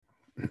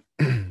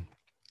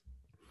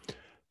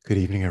Good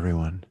evening,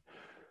 everyone.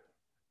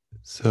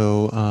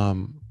 So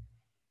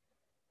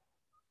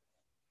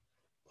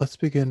let's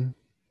begin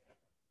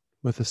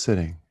with a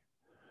sitting.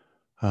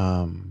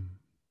 Um,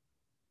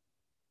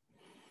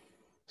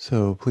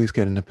 so please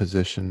get in a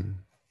position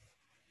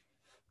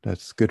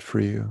that's good for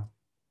you.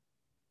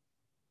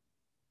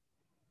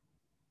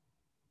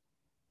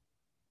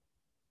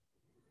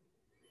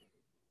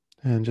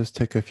 And just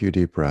take a few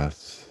deep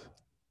breaths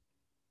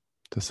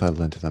to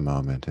settle into the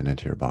moment and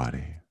into your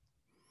body.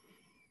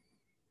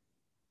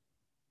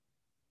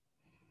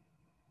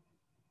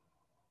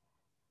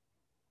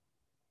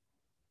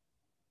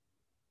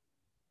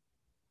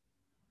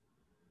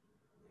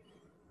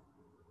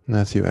 And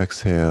as you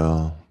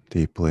exhale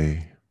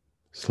deeply,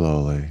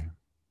 slowly,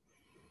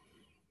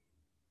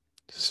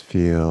 just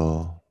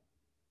feel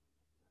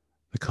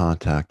the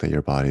contact that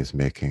your body is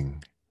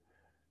making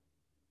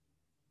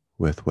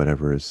with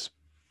whatever is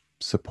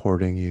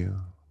supporting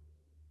you,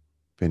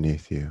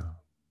 beneath you.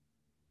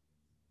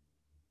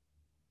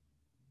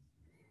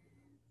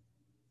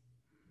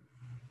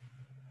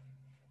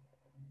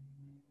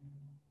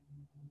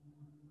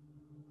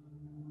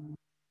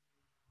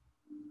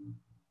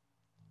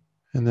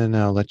 And then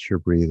now let your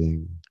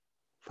breathing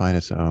find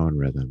its own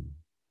rhythm,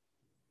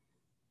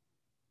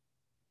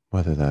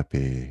 whether that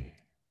be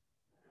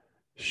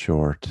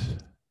short,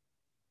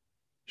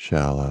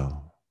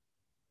 shallow,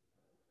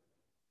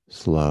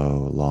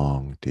 slow,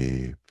 long,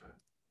 deep,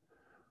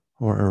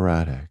 or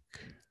erratic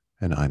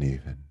and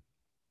uneven.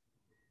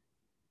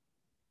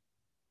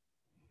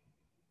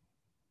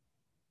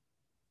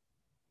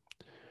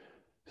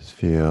 Just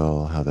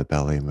feel how the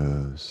belly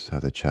moves, how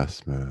the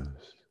chest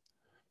moves,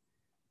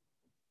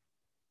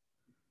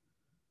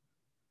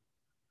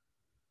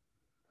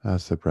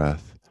 as the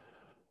breath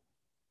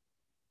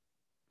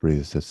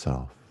breathes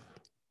itself.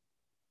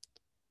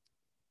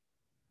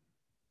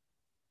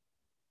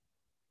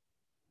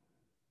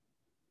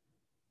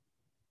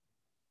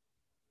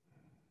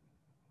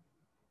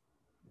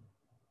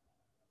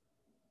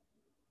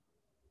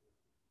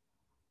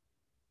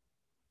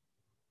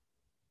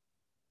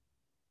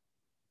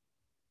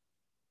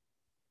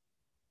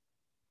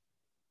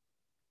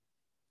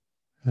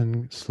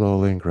 And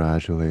slowly and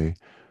gradually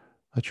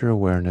let your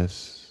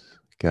awareness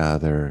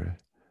gather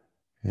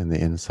in the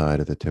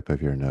inside of the tip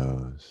of your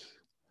nose.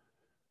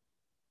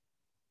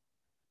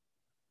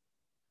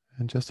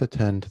 And just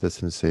attend to the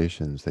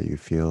sensations that you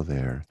feel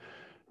there,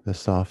 the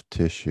soft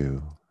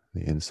tissue,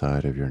 the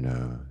inside of your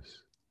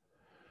nose.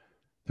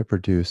 They're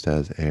produced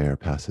as air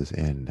passes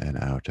in and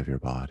out of your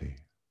body.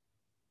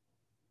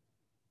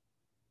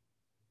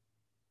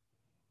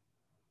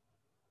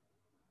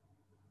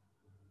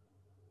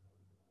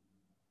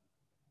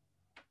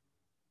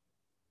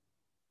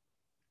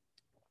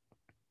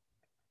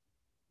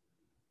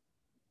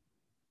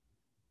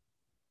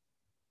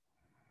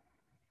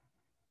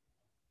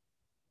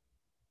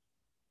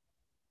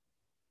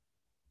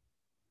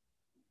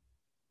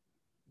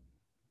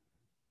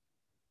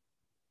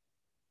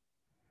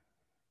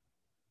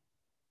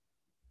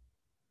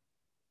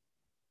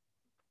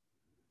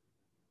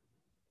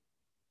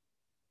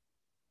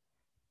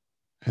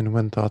 And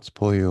when thoughts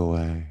pull you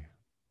away,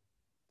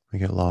 we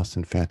get lost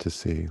in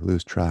fantasy,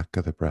 lose track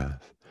of the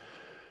breath.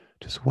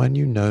 Just when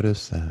you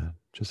notice that,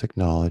 just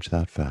acknowledge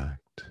that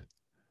fact,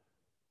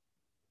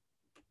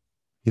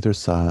 either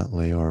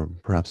silently or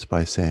perhaps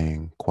by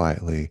saying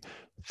quietly,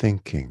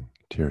 thinking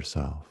to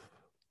yourself.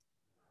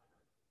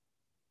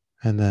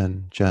 And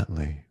then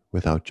gently,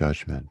 without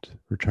judgment,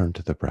 return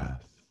to the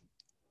breath.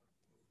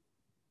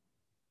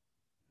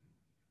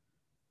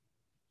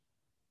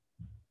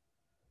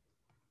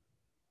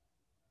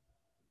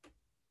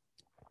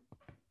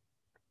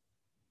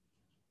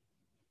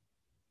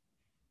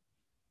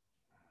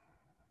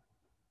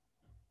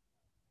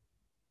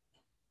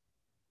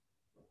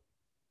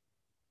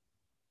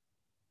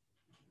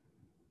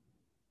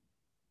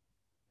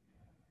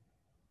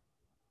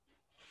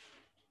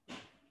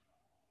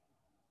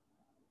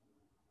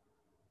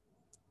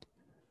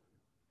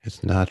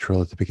 It's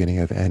natural at the beginning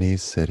of any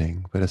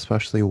sitting, but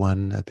especially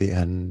one at the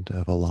end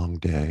of a long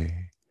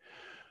day,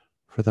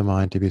 for the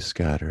mind to be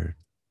scattered,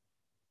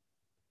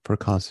 for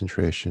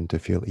concentration to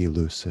feel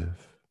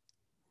elusive.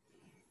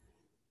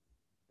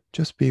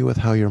 Just be with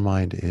how your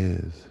mind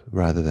is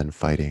rather than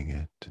fighting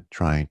it,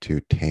 trying to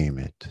tame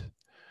it.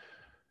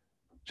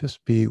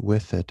 Just be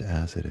with it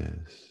as it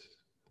is.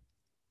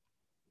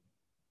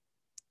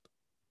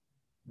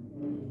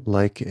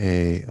 Like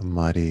a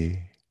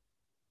muddy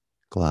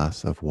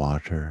glass of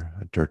water,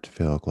 a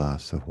dirt-filled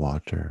glass of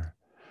water,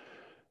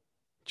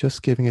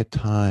 just giving it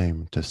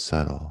time to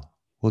settle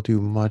will do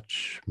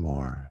much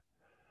more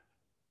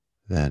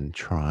than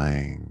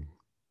trying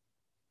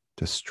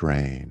to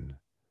strain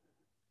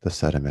the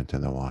sediment in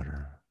the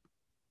water.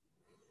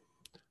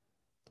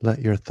 Let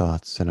your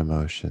thoughts and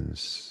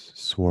emotions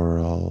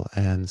swirl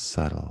and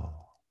settle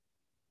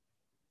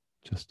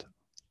just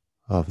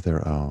of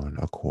their own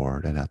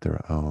accord and at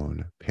their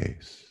own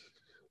pace.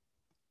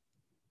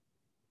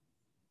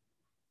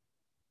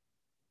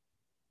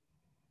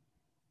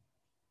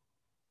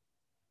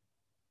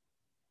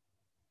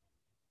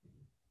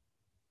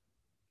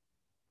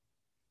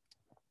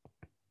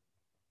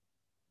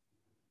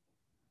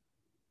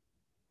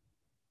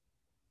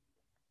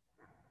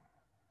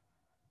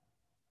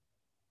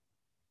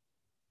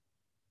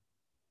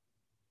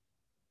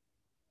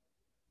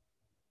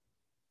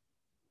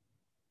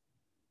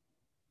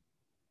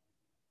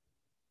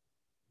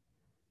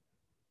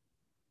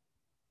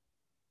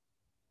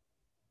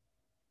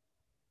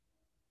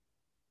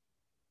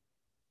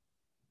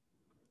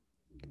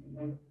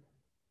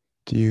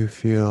 Do you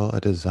feel a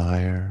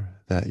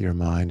desire that your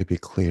mind be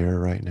clear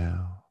right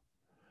now?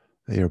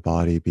 That your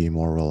body be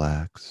more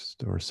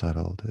relaxed or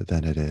settled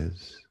than it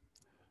is?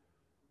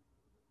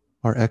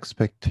 Are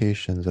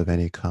expectations of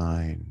any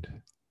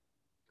kind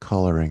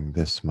coloring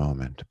this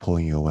moment,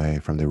 pulling you away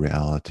from the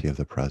reality of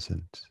the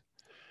present?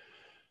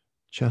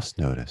 Just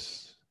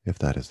notice if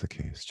that is the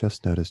case.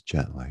 Just notice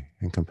gently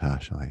and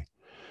compassionately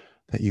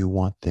that you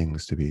want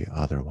things to be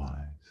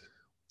otherwise.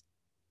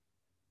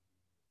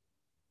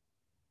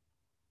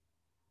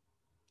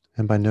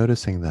 And by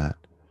noticing that,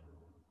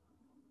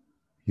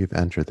 you've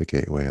entered the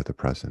gateway of the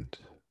present.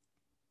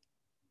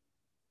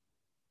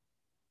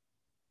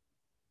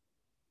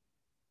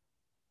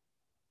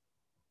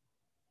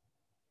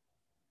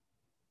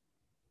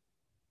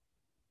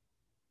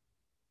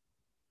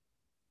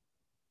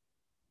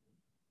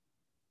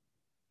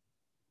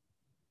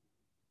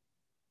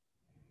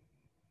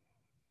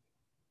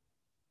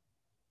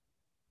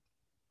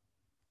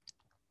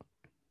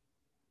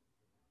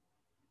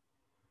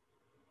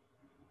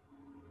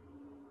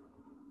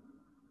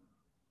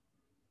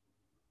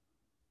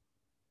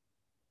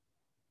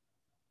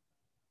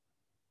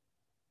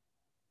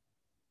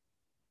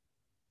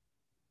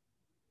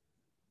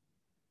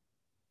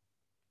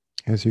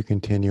 As you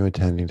continue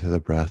attending to the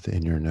breath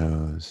in your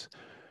nose,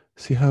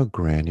 see how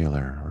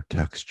granular or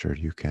textured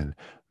you can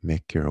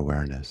make your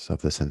awareness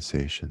of the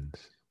sensations.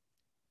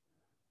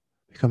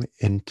 Become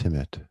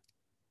intimate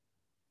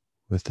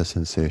with the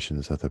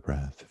sensations of the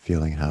breath,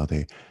 feeling how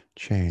they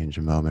change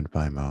moment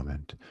by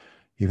moment,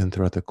 even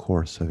throughout the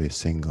course of a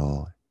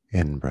single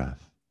in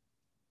breath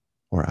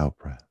or out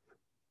breath.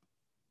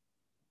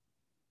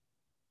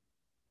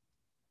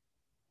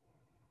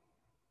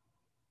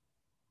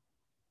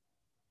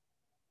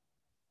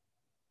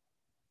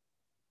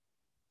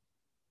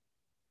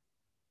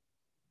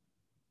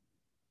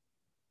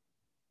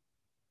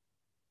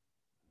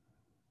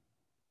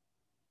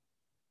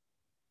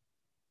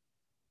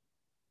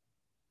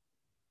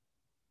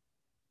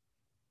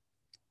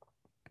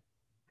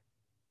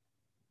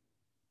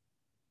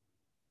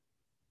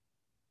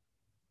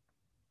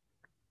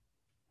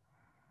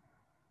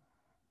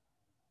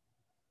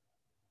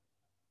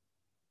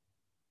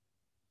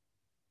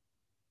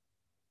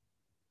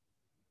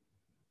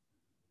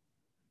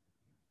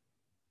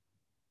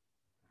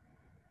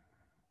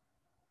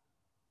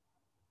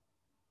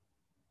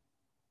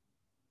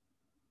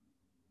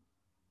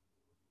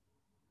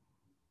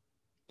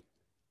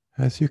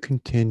 As you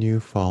continue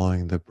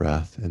following the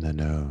breath in the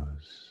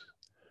nose,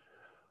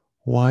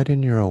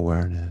 widen your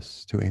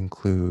awareness to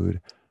include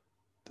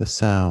the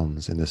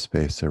sounds in the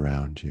space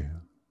around you.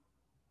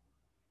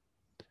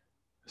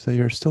 So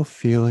you're still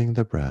feeling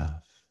the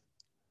breath,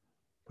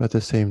 but at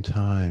the same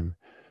time,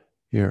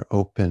 you're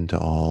open to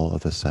all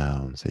of the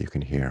sounds that you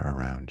can hear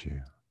around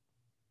you.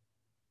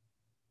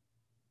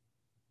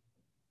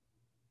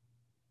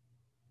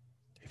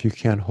 If you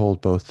can't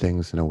hold both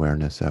things in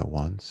awareness at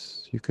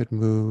once, you could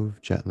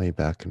move gently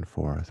back and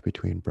forth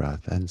between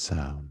breath and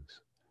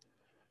sounds.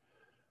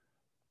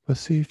 But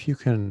see if you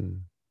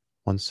can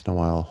once in a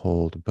while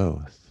hold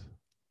both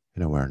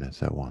in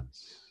awareness at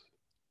once.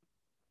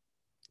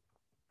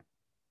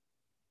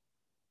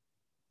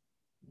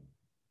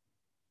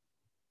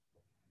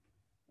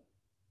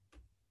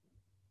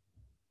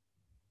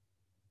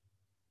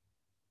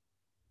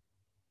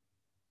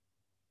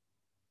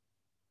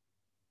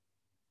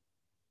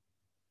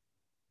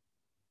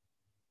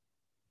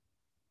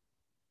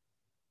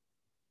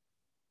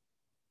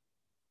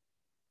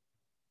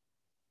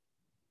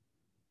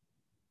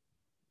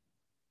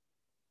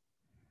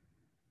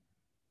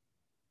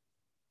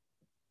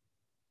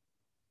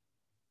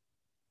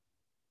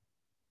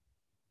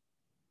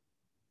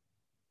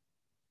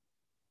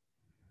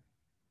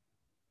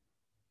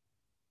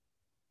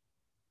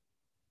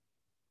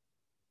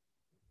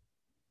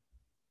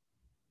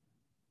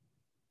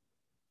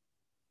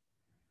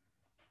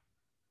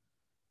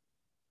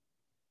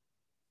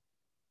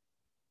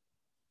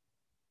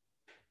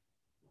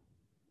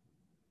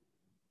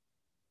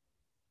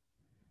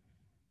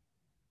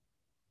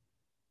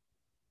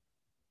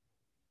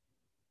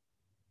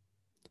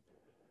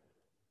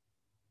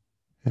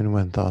 And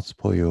when thoughts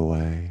pull you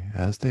away,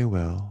 as they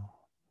will,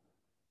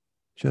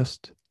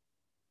 just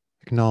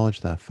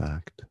acknowledge that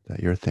fact that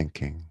you're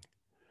thinking,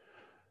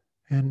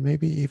 and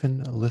maybe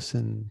even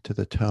listen to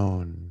the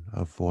tone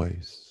of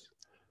voice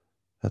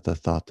that the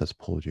thought that's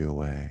pulled you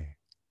away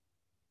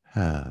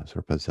has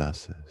or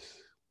possesses.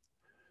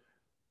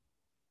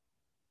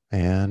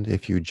 And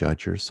if you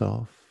judge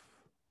yourself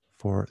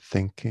for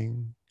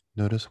thinking,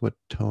 notice what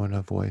tone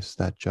of voice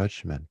that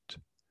judgment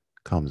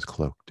comes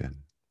cloaked in.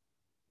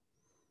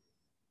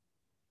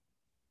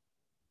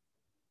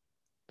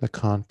 The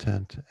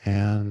content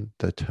and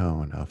the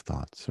tone of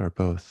thoughts are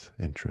both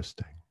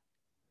interesting.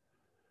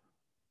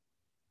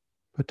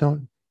 But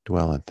don't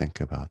dwell and think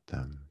about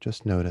them.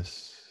 Just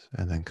notice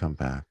and then come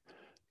back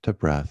to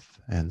breath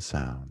and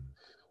sounds.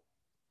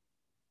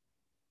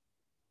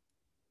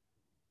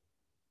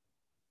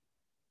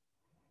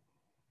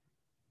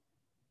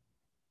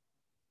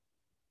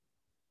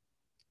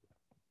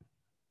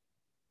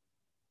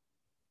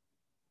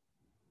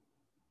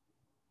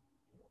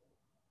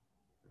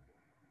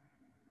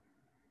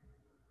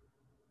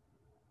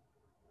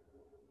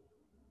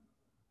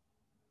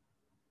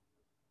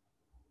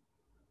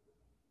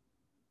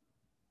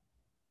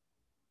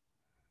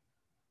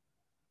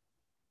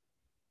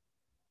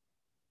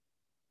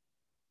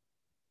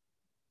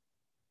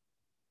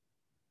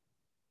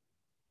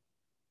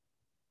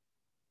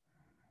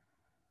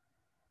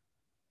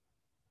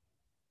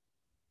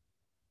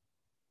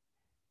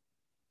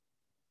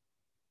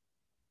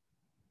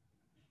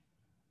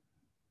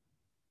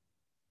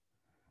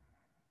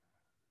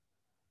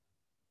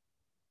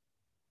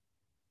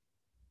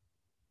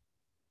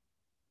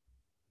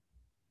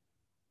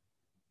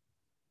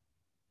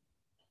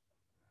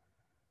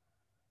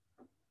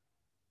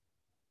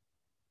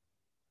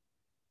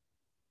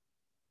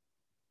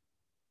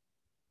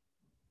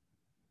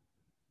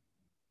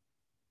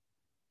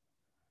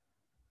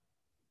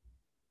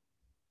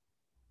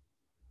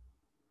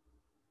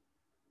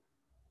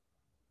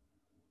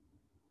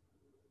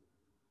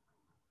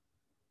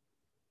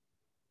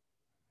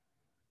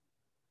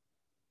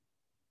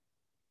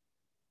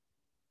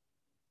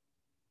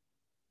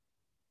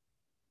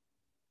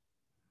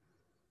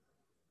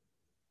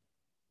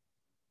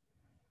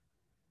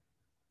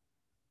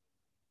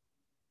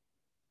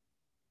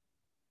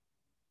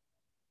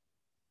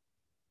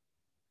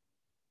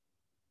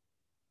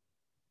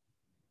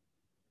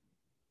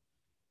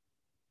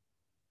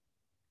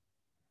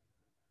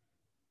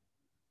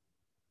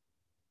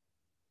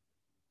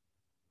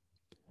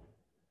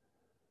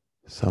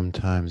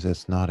 Sometimes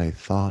it's not a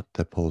thought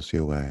that pulls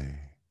you away,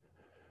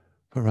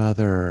 but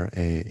rather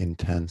a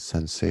intense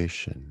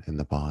sensation in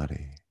the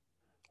body,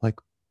 like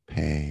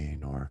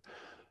pain or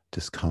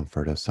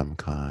discomfort of some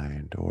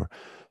kind, or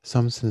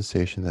some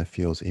sensation that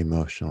feels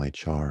emotionally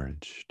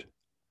charged,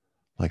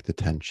 like the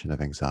tension of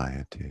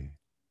anxiety,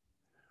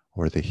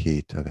 or the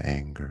heat of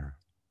anger,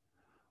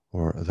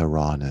 or the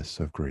rawness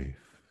of grief.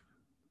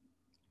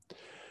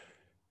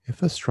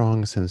 If a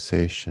strong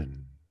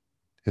sensation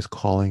is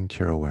calling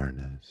to your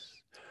awareness,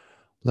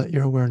 let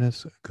your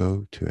awareness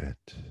go to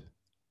it.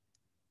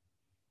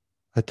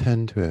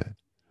 Attend to it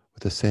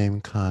with the same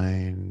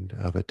kind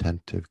of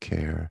attentive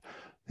care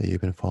that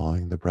you've been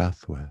following the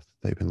breath with,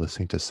 that you've been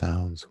listening to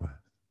sounds with.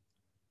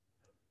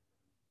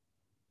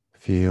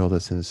 Feel the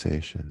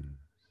sensation.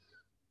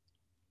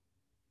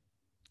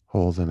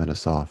 Hold them in a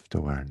soft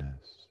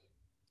awareness.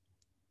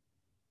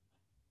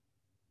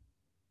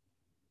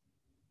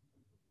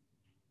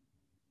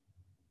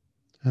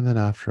 And then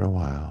after a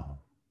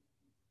while,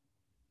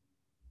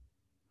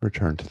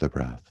 return to the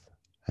breath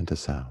and to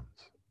sounds.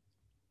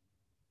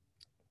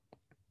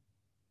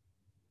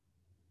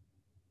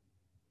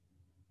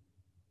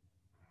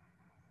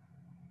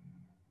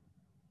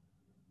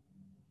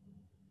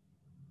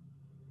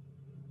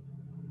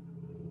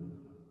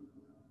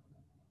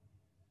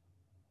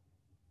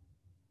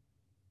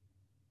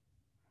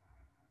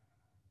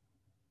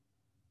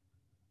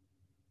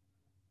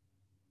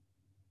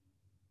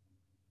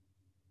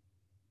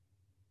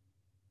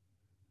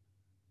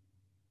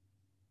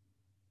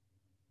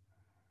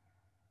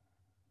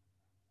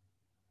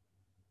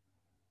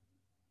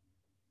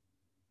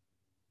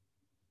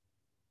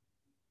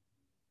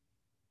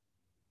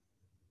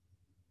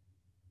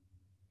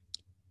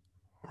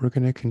 We're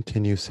going to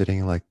continue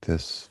sitting like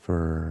this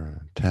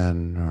for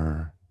 10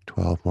 or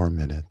 12 more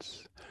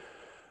minutes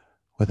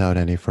without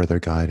any further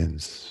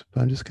guidance.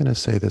 But I'm just going to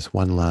say this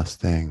one last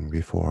thing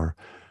before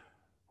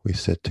we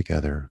sit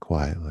together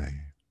quietly.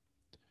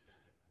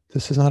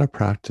 This is not a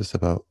practice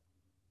about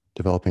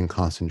developing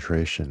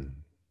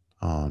concentration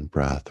on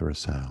breath or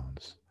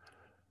sounds,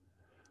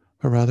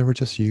 but rather we're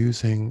just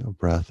using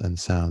breath and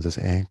sounds as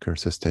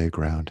anchors to stay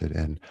grounded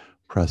in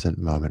present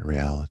moment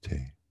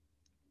reality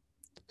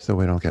so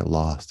we don't get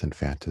lost in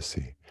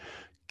fantasy,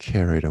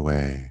 carried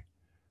away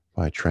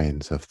by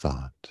trains of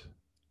thought.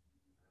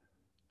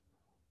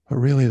 But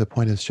really, the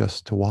point is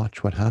just to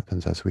watch what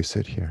happens as we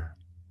sit here,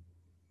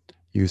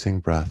 using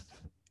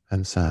breath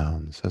and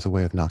sounds as a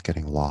way of not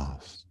getting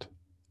lost.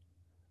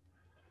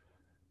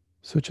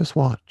 So just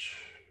watch.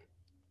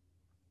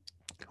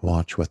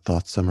 Watch what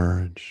thoughts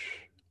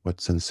emerge,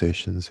 what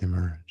sensations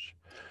emerge,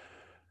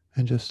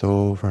 and just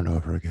over and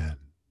over again,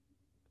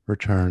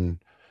 return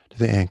to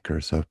the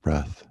anchors of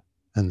breath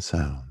and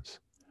sounds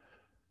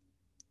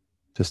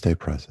to stay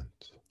present.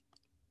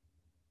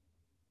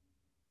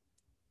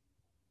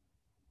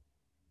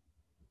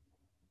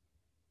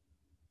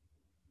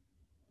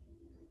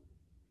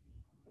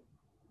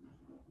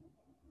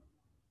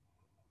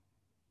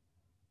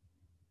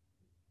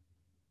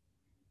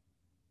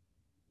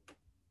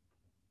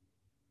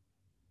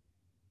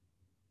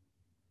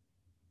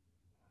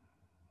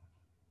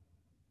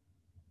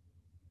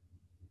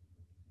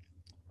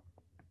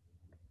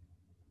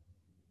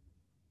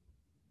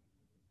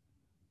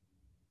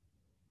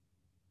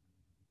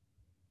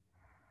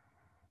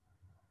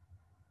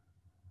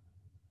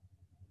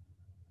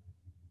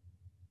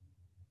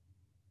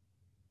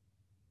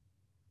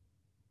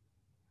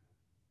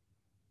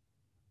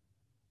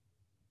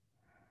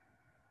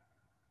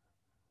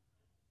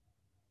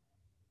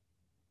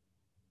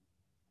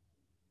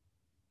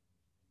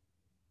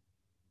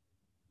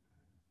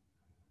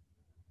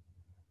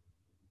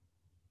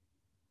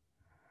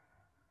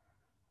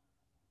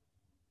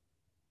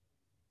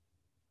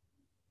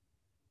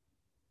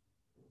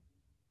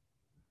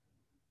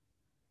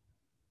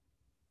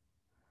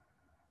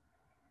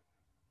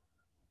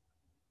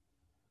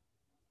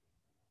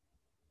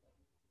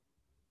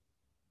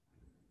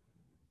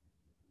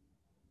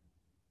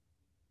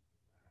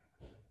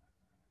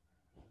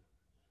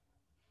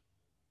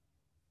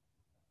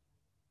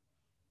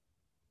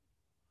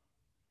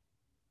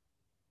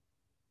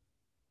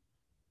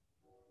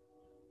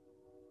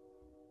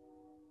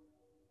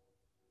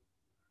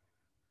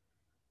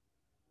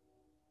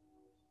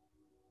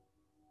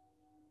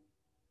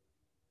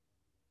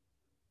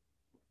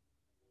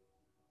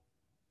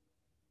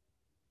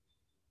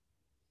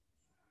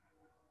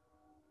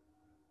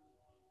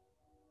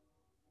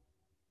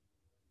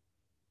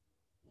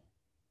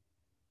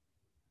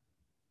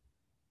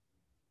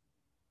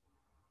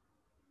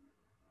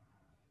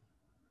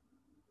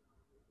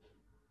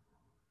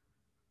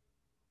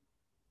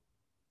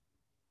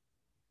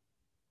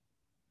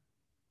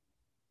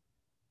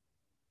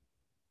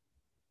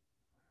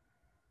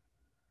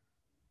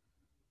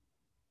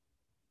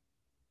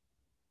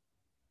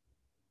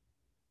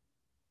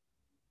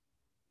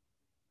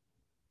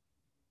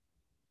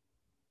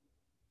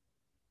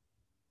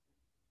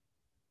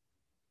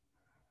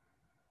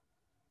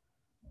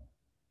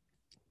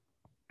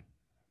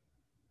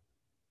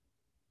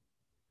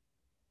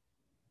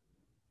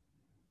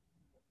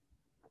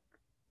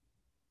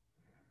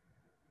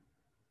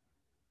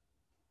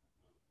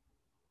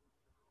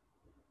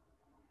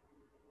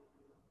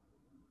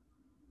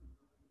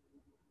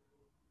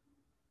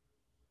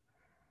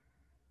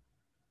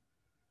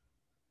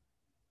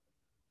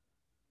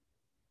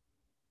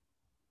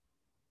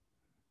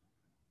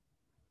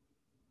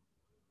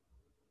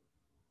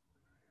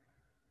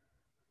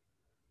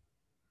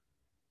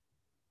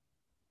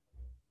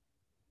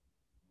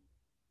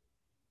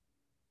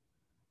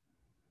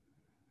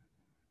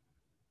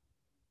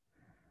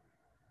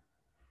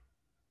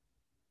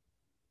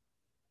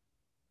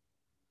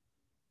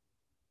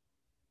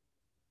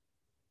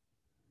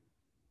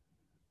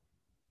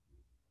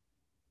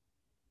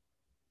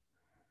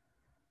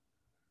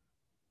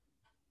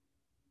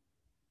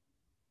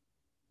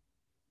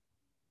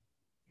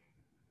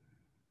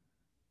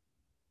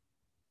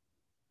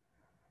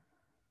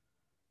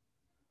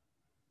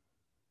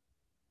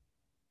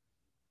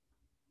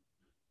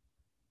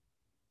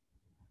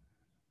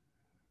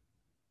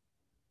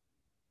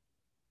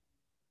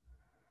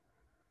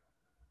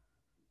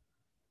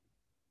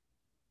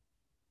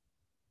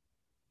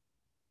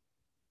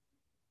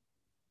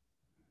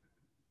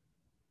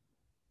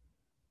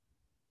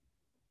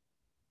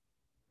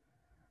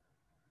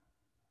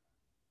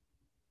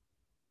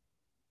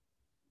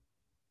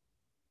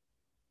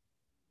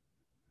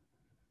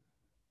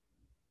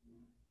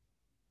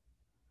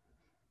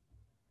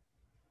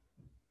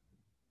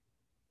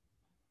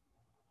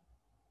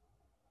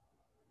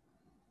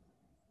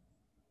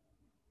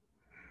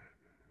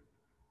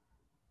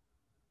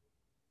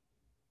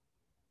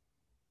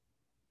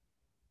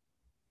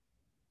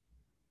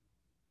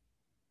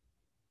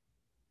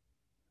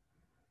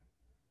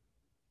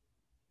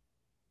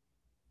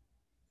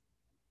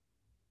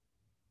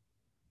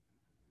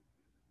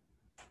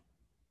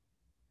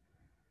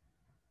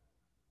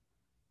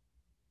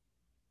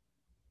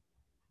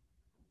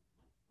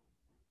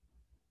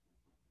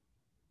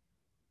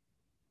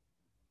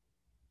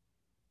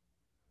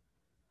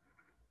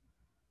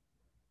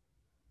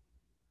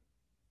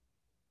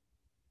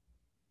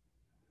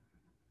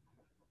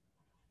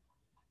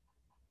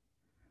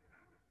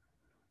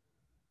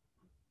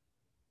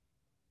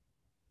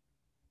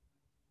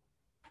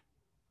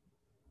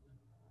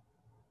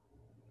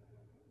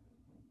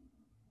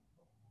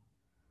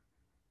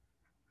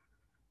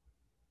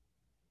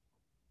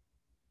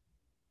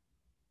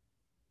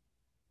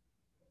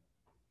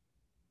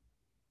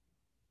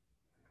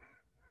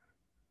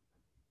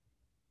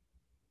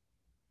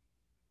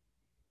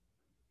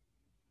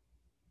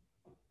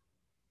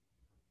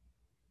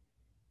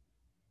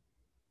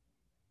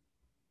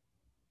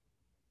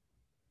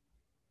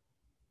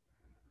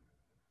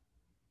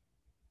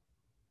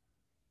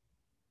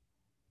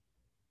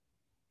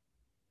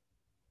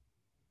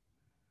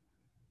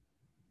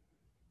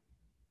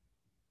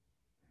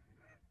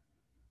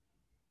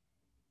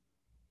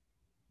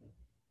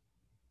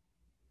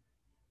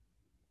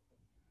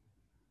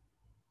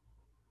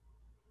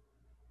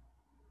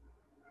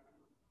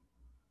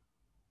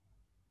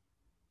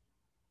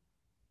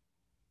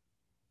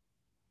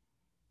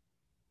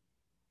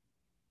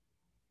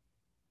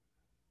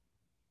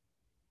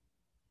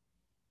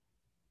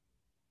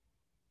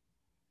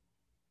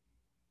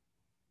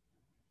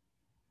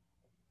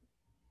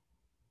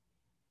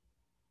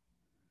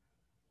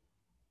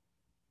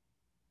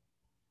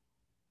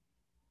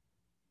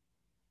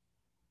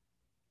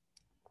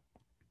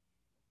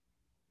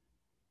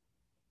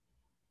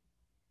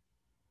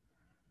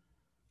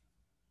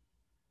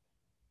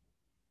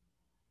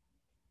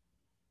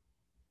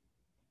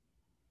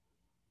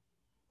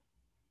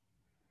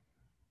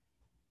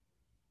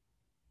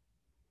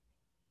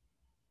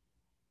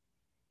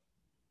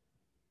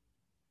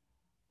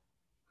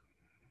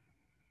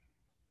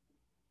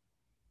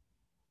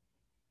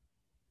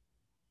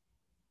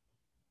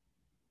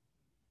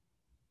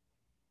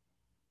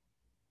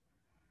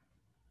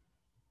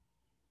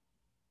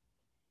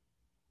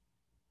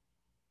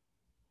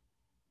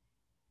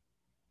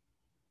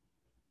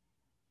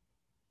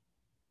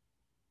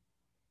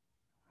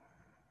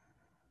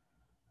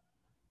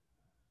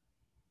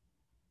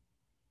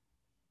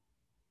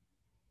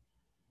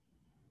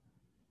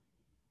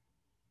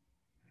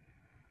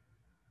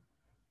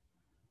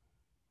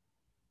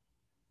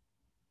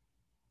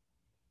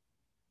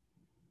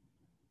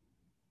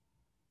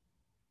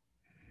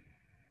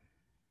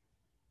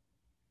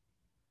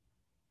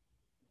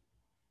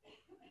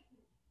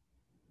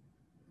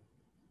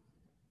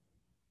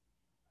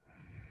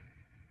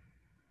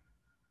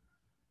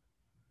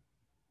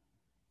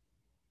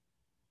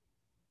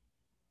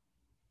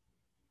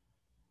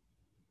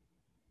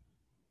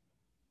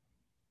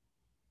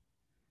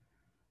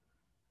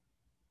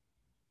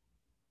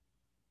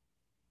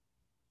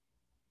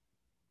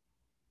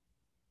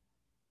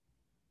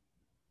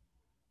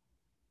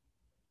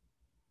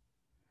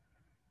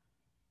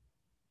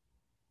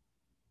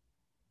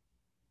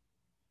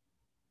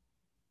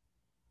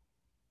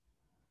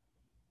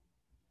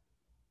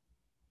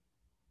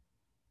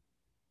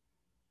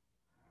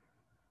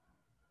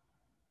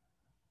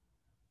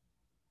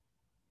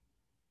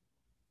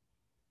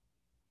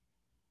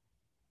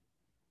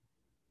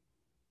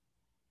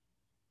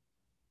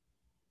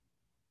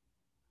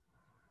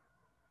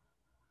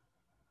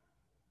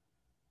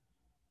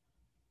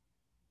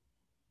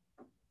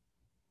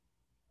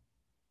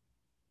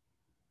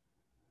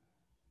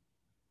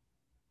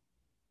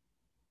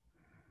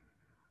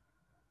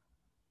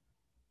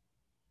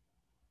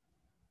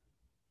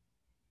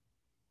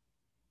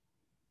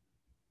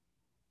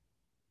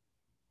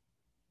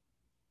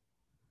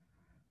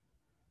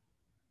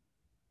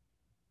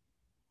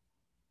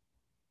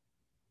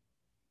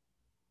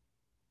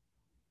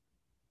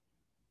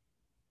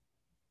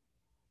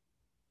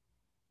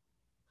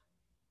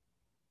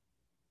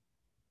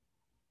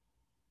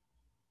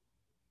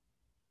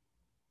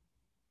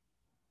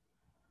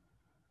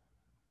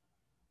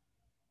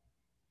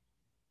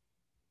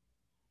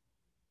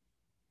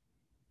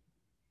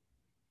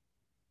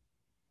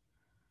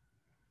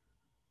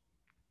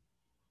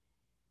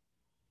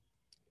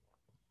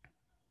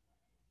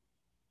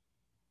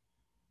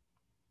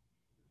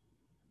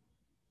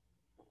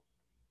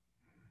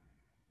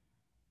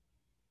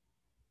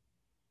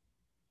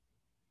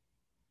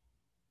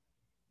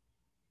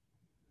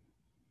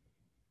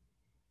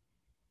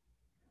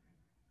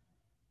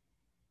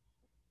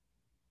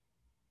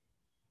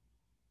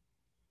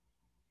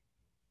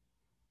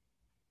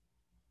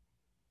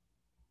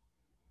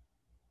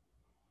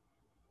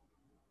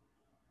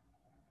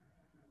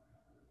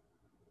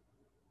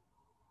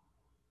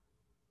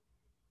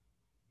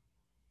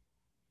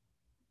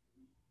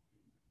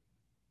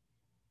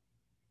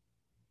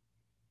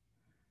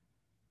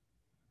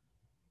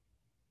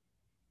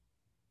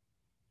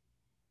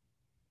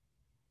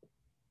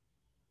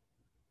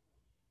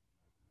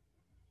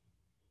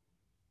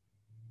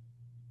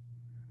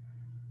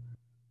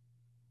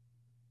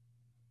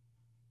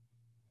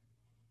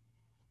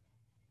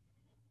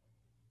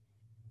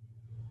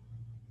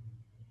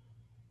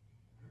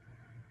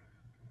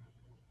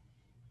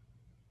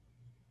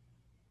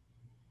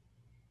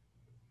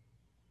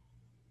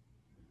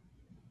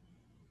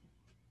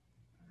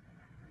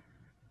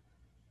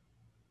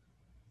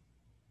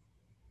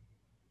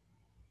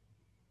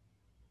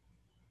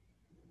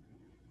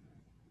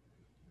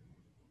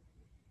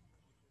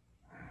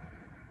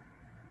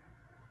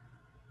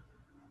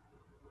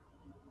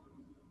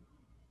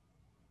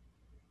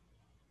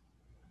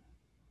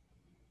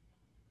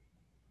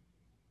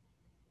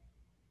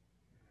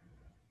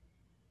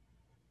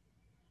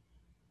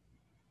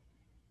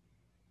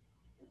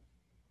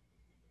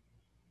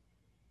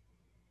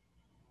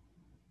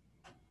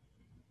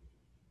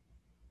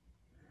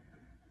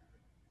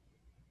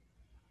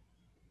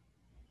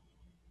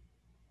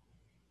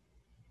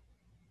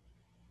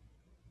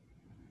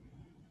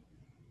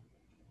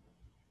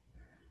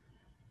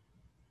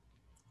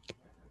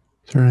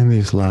 During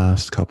these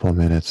last couple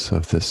minutes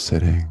of this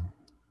sitting,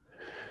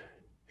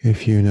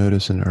 if you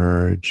notice an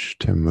urge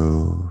to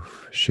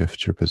move,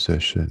 shift your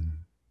position,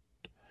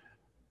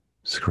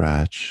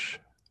 scratch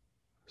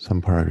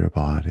some part of your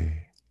body,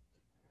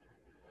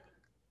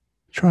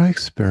 try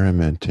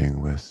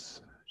experimenting with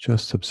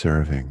just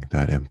observing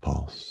that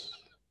impulse.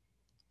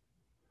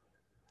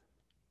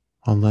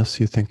 Unless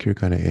you think you're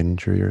going to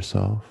injure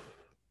yourself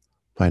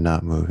by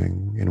not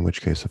moving, in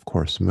which case, of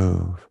course,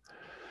 move.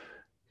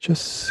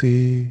 Just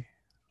see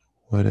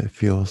what it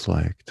feels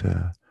like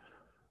to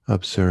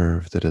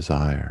observe the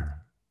desire,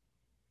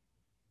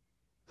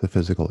 the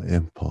physical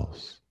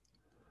impulse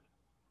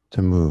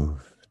to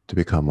move, to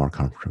become more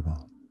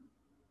comfortable.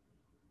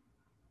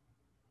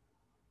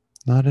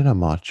 Not in a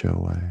macho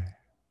way,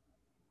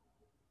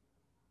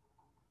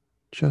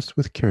 just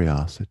with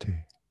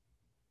curiosity.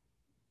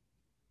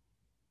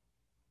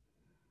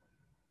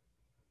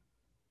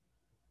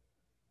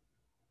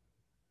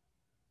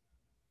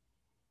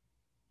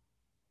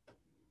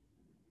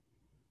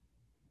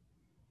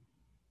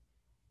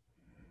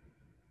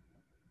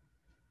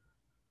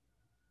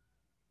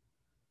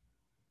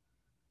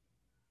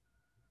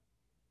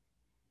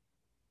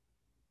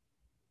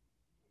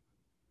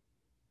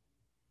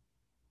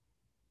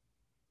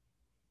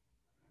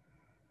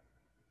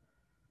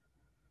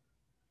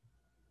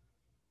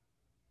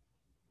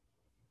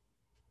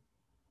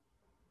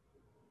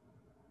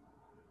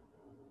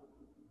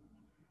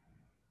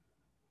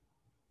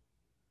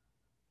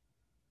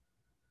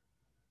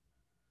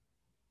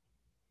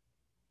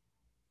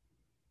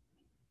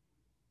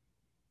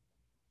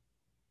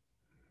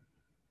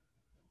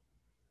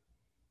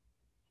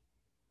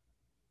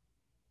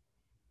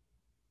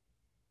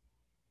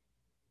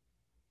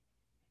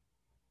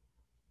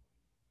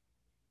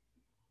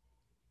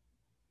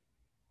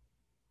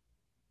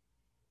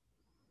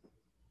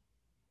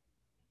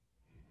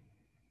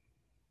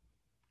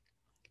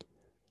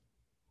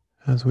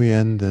 As we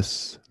end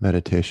this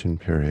meditation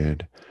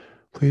period,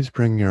 please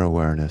bring your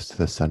awareness to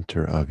the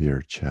center of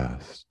your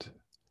chest,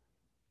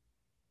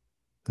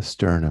 the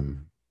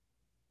sternum,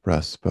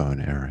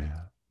 breastbone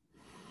area,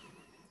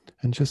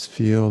 and just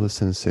feel the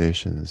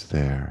sensations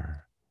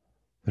there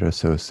that are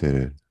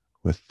associated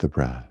with the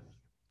breath,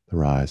 the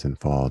rise and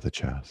fall of the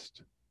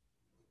chest.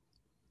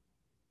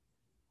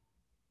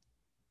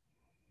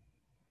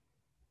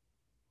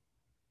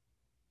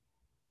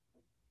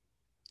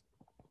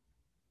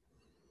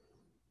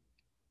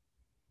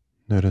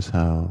 Notice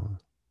how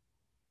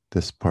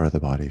this part of the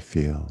body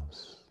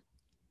feels.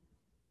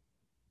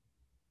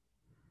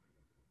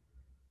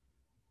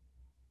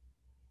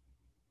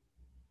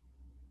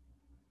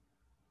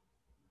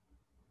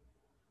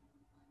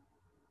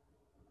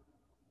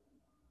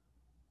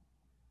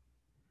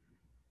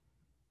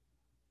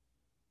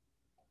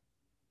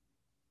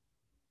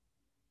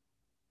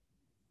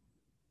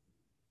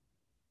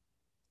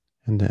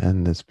 And to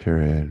end this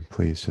period,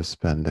 please just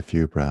spend a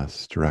few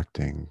breaths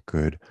directing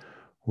good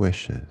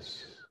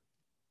wishes,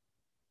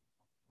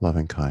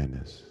 loving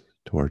kindness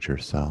towards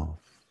yourself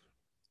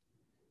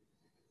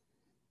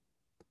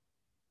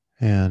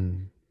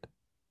and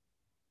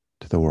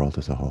to the world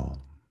as a whole.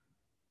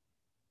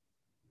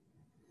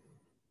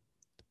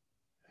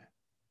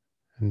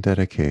 And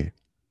dedicate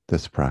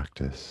this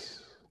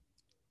practice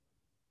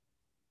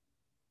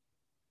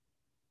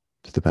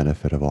to the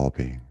benefit of all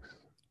beings.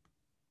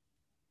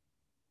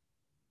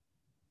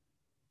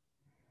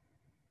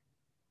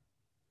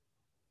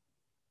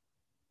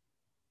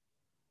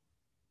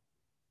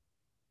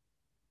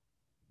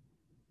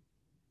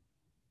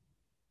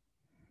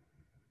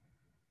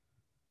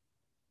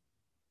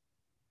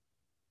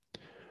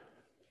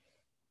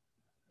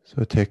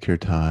 So take your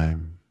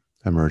time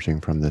emerging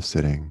from this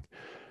sitting.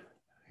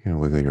 You can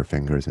wiggle your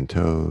fingers and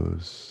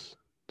toes,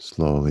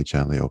 slowly,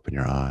 gently open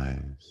your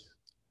eyes.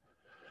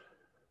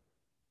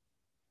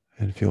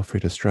 And feel free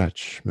to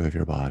stretch, move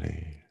your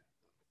body.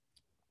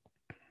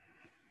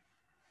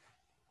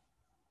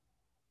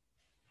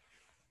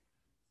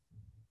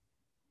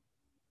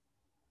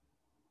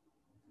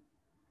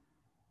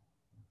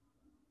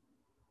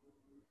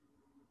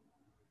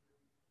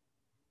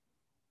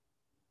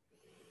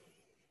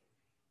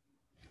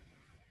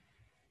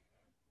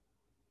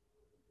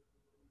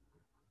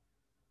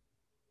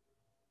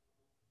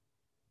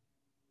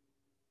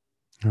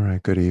 All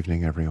right, good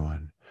evening,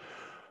 everyone.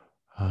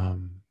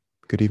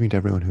 Good evening to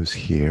everyone who's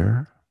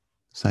here.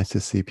 It's nice to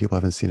see people I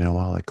haven't seen in a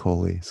while, like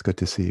Coley. It's good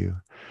to see you.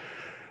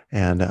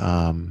 And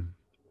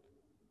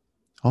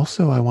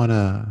also, I want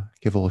to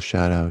give a little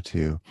shout out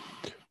to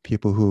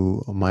people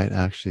who might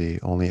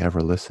actually only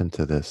ever listen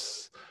to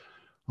this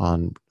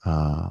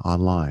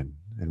online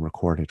in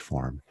recorded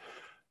form.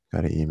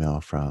 Got an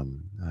email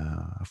from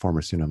a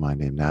former student of mine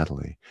named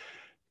Natalie.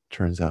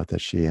 Turns out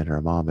that she and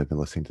her mom had been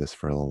listening to this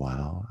for a little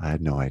while. I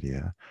had no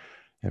idea.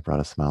 It brought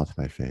a smile to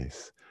my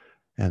face.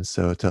 And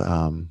so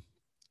to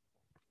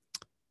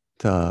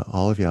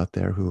all of you out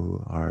there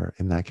who are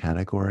in that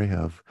category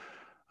of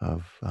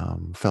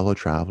fellow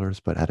travelers,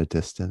 but at a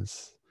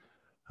distance,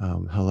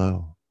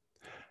 hello.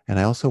 And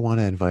I also want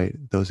to invite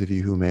those of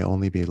you who may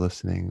only be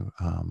listening,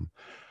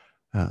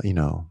 you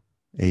know,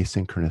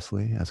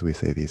 asynchronously, as we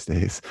say these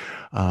days.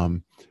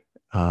 Um,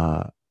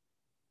 uh,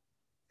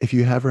 if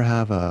you ever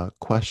have a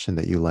question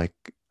that you like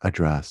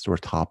addressed or a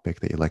topic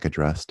that you like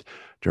addressed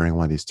during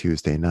one of these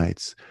Tuesday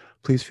nights,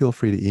 please feel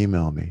free to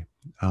email me.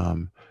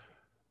 Um,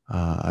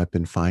 I've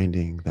been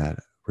finding that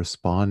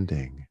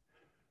responding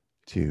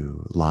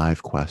to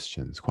live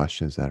questions,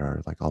 questions that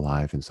are like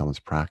alive in someone's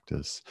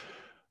practice,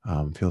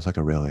 feels like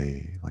a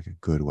really like a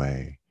good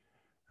way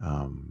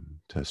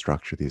to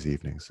structure these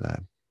evenings.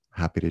 I'm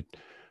happy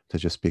to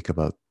just speak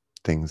about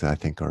things that I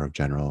think are of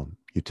general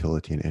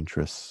utility and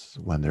interests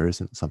when there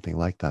isn't something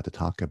like that to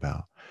talk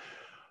about.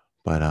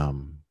 But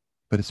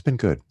but it's been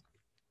good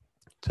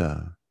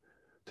to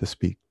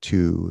speak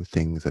to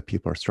things that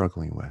people are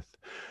struggling with,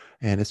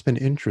 and it's been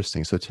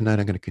interesting. So tonight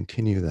I'm going to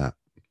continue that.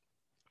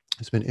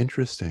 It's been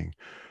interesting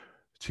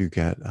to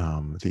get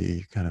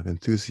the kind of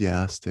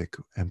enthusiastic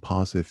and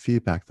positive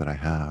feedback that I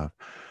have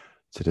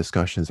to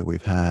discussions that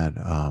we've had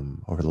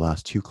over the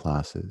last two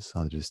classes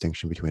on the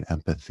distinction between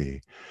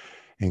empathy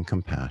and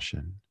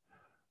compassion,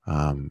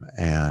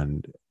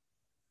 and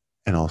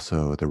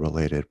also the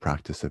related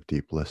practice of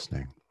deep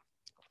listening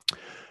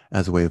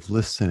as a way of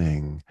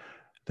listening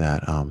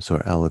that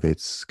sort of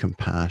elevates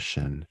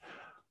compassion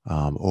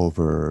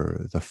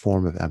over the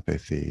form of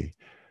empathy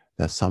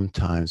that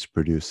sometimes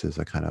produces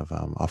a kind of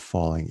a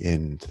falling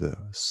into the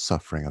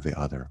suffering of the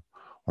other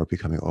or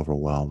becoming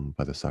overwhelmed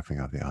by the suffering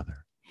of the other.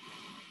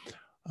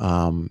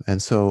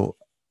 And so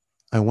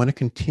I want to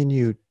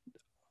continue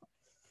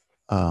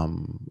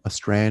a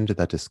strand of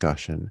that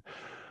discussion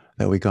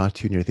that we got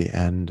to near the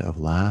end of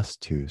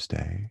last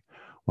Tuesday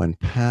when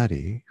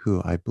Patty,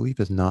 who I believe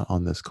is not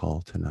on this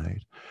call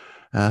tonight,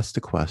 asked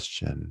a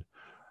question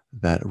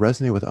that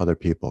resonated with other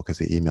people because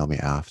they emailed me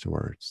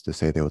afterwards to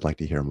say they would like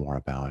to hear more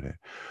about it,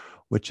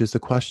 which is the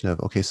question of,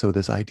 okay, so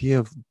this idea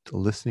of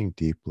listening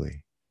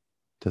deeply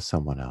to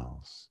someone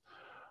else,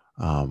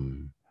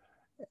 um,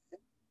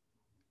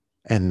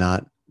 and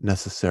not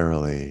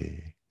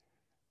necessarily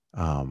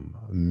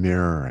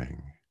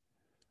mirroring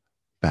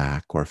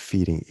back or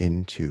feeding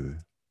into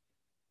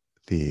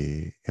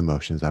the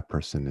emotions that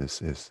person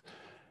is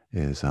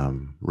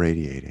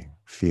radiating,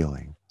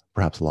 feeling,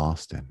 perhaps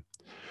lost in.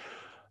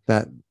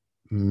 That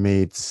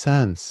made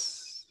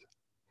sense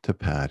to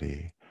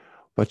Patty,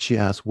 but she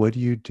asked, "What do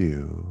you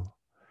do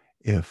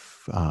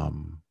if a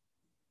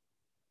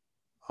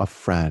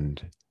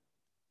friend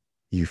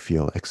you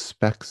feel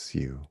expects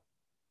you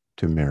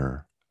to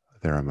mirror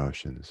their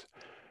emotions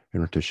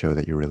in order to show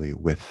that you're really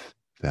with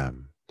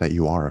them, that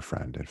you are a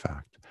friend, in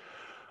fact?"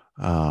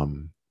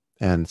 Um,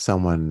 and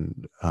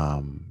someone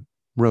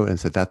wrote and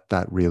said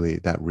that really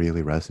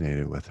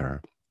resonated with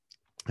her,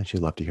 and she'd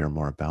love to hear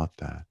more about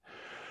that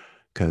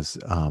because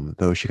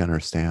though she can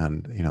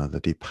understand, you know, the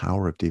deep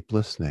power of deep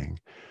listening,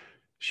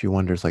 she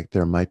wonders like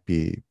there might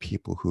be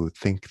people who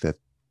think that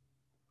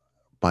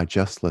by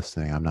just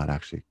listening, I'm not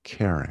actually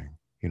caring.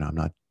 You know,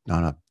 I'm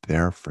not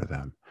there for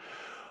them.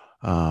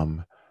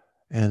 Um,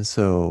 and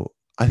so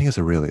I think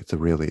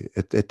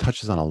it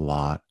touches on a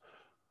lot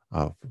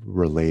of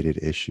related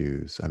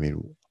issues. I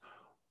mean,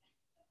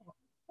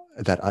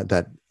 that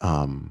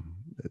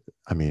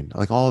I mean,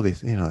 like all of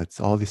these, you know, it's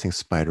all these things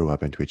spider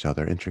web into each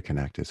other,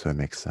 interconnected, so it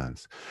makes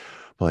sense.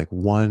 But like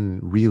one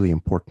really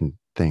important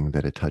thing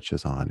that it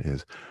touches on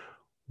is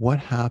what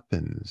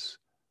happens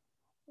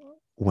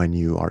when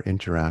you are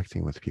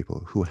interacting with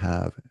people who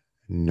have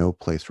no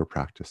place for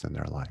practice in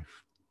their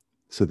life.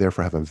 So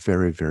therefore have a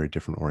very, very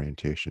different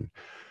orientation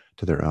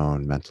to their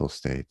own mental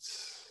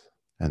states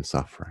and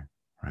suffering,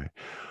 right?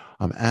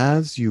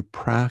 As you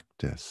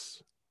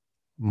practice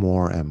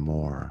more and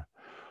more,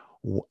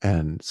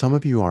 and some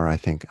of you are, I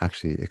think,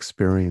 actually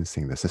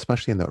experiencing this,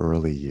 especially in the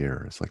early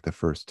years, like the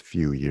first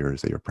few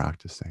years that you're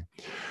practicing.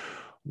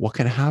 What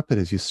can happen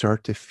is you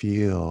start to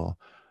feel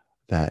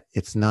that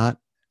it's not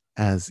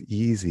as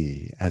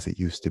easy as it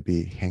used to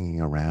be hanging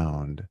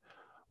around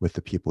with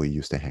the people you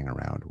used to hang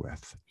around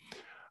with.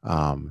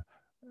 Um,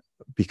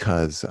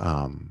 because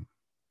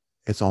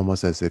it's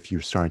almost as if you're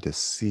starting to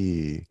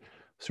see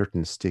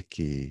certain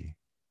sticky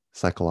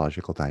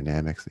psychological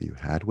dynamics that you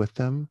had with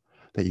them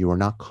that you were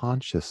not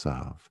conscious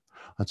of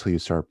until you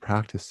start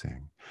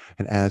practicing.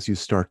 And as you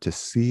start to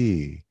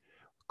see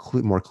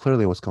more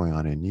clearly what's going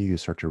on in you, you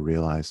start to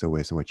realize the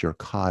ways in which you're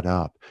caught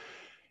up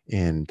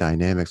in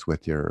dynamics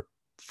with your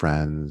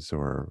friends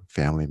or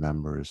family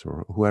members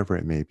or whoever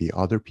it may be,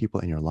 other people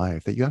in your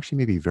life that you actually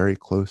may be very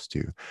close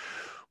to,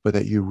 but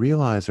that you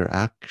realize are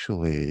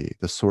actually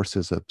the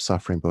sources of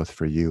suffering both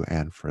for you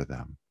and for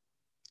them.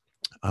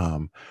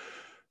 Um,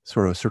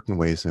 Sort of certain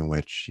ways in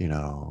which, you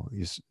know,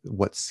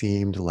 what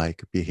seemed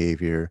like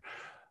behavior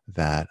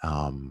that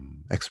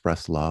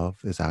express love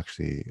is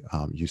actually,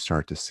 you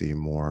start to see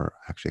more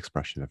actually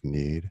expression of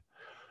need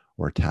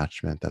or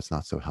attachment that's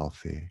not so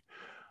healthy.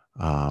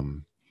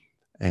 Um,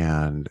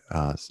 and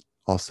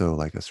also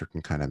like a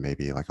certain kind of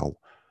maybe like a,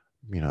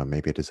 you know,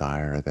 maybe a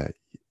desire that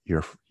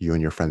you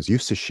and your friends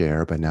used to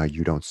share, but now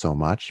you don't so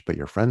much, but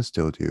your friends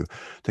still do,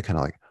 to kind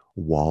of like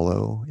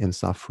wallow in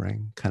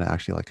suffering, kind of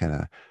actually like kind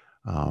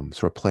of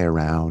sort of play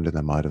around in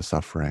the mud of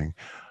suffering,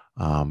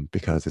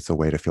 because it's a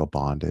way to feel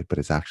bonded, but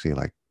it's actually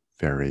like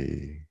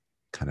very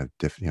kind of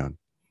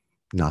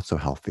not so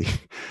healthy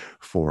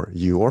for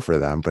you or for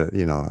them. But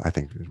I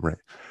think right.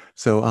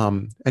 So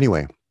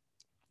anyway,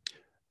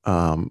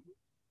 um,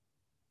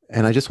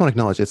 and I just want to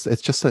acknowledge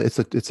it's just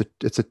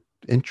it's a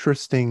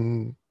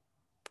interesting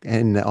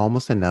and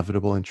almost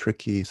inevitable and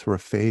tricky sort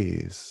of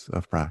phase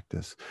of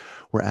practice,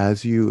 where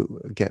as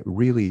you get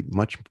really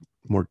much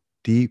more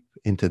deep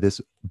into this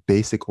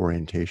basic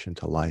orientation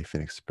to life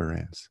and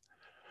experience,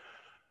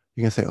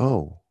 you can say,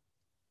 oh,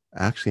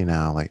 actually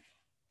now, like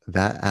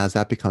that, as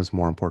that becomes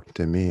more important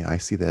to me, I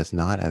see that it's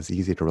not as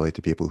easy to relate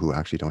to people who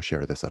actually don't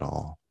share this at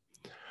all.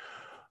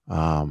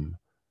 um,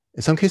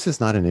 in some cases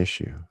not an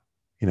issue,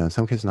 in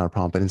some cases not a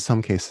problem, but in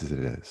some cases it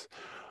is.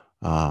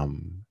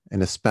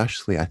 And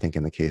especially I think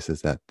in the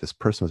cases that this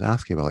person was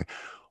asking about, like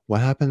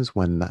what happens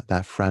when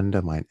that friend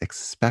of mine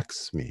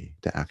expects me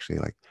to actually,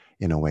 like,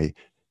 in a way,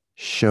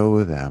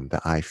 show them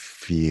that I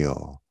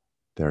feel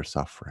their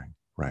suffering,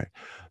 right?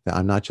 That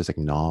I'm not just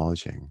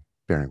acknowledging,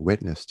 bearing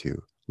witness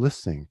to,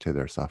 listening to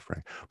their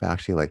suffering, but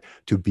actually, like,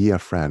 to be a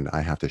friend,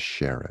 I have to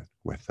share it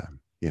with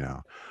them.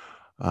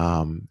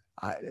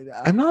 I,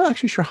 I'm not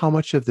actually sure how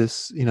much of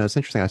this, it's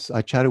interesting.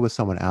 I chatted with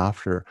someone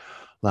after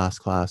last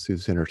class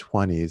who's in her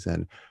 20s.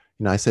 And,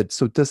 I said,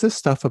 so does this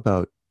stuff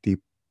about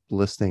deep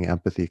listening,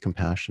 empathy,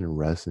 compassion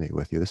resonate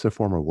with you? This is a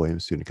former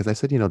Williams student. Because I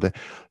said,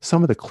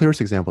 some of the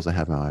clearest examples I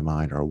have in my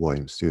mind are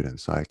Williams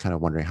students. So I kind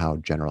of wondering how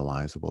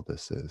generalizable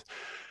this is.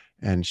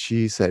 And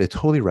she said it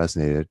totally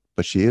resonated,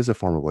 but she is a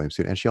former Williams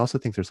student. And she also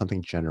thinks there's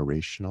something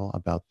generational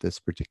about this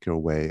particular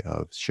way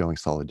of showing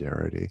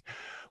solidarity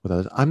with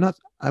others. I'm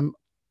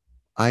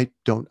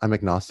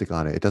agnostic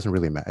on it. It doesn't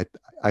really matter.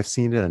 I've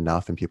seen it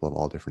enough in people of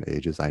all different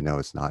ages. I know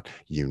it's not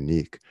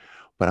unique,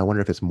 but I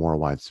wonder if it's more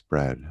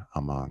widespread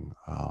among,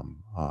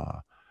 uh,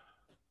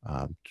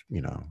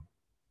 you know,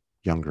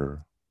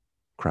 younger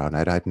crowd.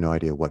 And I had no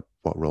idea what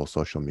role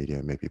social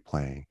media may be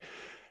playing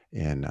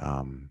in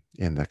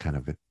the kind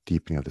of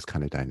deepening of this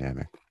kind of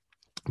dynamic.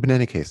 But in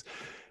any case,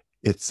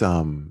 it's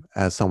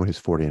as someone who's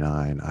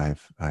 49,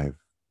 I've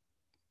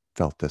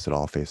felt this at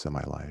all phases of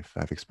my life.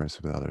 I've experienced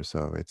it with others,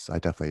 so I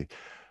definitely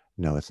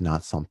know it's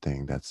not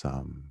something that's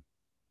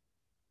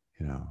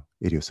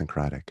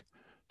idiosyncratic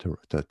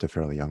to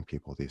fairly young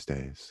people these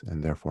days,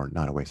 and therefore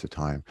not a waste of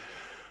time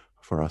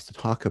for us to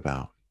talk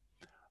about.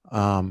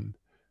 Um,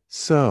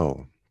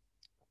 so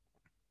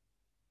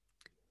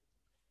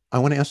I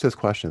want to answer this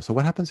question. So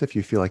what happens if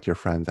you feel like your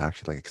friend's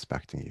actually, like,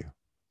 expecting you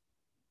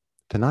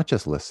to not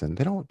just listen?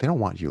 They don't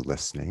want you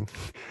listening,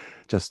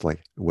 just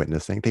like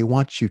witnessing. They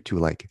want you to,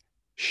 like,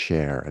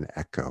 share and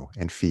echo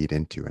and feed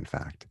into, in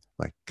fact,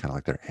 like kind of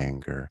like their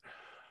anger,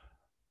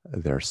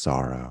 their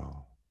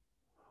sorrow.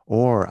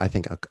 Or I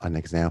think an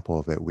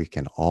example that we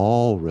can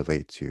all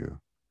relate to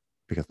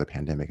because of the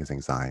pandemic is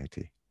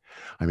anxiety.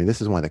 I mean, this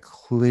is one of the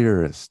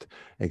clearest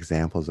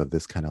examples of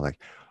this kind of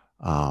like,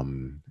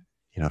 um,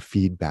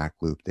 feedback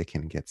loop that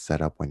can get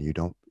set up when you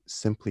don't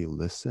simply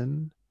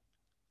listen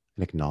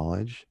and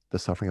acknowledge the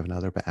suffering of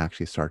another, but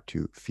actually start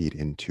to feed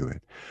into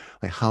it.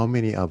 Like, how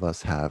many of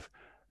us have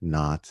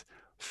not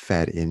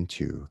fed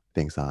into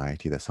the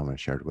anxiety that someone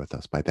shared with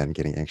us by then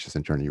getting anxious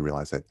in turn? You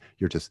realize that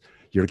you're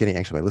getting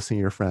anxious by listening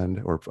to your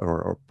friend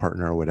or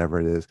partner or whatever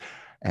it is,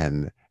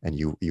 and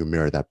you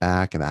mirror that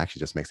back, and that actually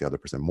just makes the other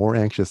person more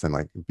anxious, and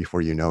like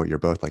before you know it, you're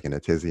both like in a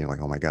tizzy and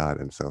like, oh my god.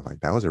 And so, like,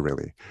 that was a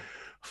really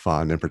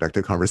fun and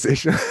productive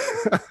conversation.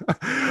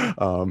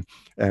 um,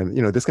 and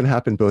this can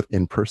happen both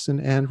in person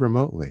and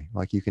remotely.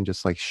 Like, you can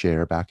just like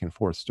share back and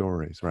forth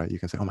stories, right? You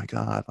can say, oh my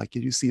god, like,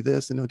 did you see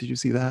this? And no, did you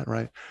see that?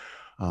 Right.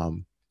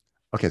 um,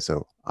 okay,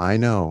 so I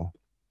know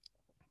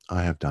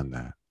I have done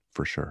that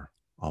for sure,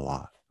 a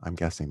lot. I'm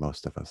guessing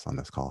most of us on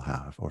this call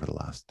have over the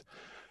last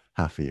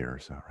half a year or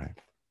so, right?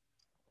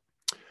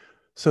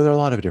 So there are a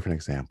lot of different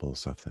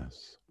examples of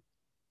this.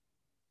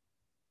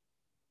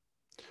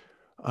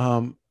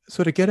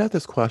 So to get at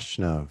this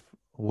question of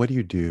what do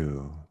you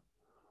do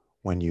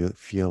when you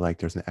feel like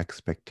there's an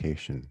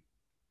expectation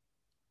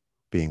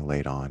being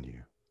laid on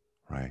you,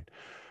 right?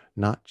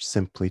 Not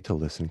simply to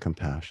listen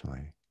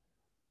compassionately,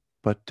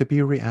 but to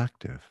be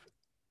reactive,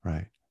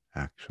 right?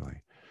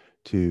 Actually,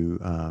 to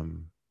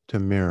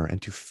mirror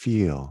and to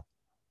feel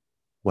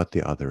what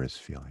the other is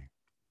feeling,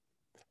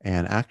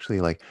 and actually,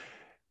 like,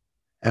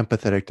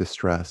 empathetic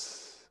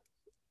distress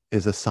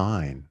is a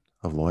sign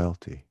of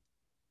loyalty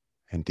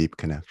and deep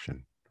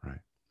connection,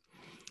 right?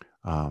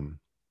 Um,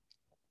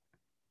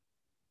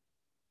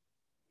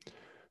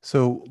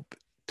 so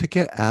to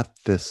get at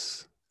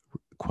this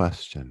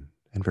question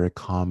and very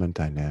common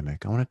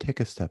dynamic, I want to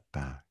take a step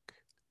back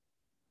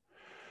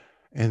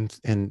and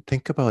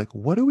think about, like,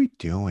 what are we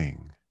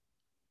doing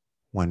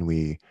when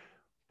we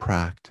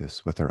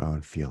practice with our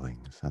own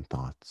feelings and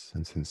thoughts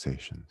and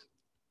sensations?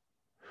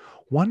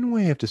 One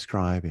way of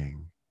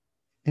describing,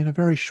 in a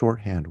very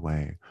shorthand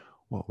way,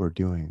 what we're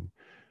doing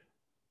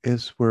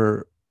is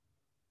we're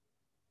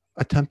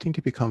attempting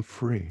to become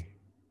free,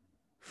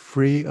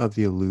 free of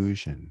the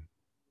illusion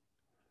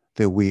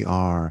that we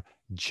are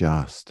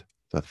just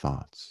the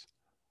thoughts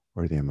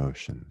or the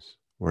emotions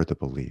or the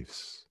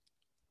beliefs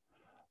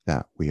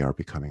that we are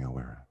becoming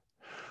aware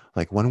of.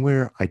 Like when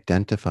we're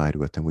identified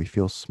with them, we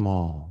feel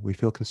small, we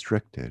feel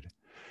constricted.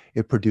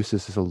 It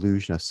produces this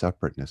illusion of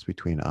separateness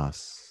between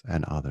us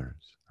and others,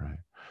 right?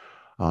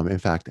 In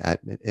fact,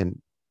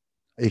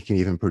 it can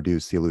even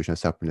produce the illusion of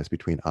separateness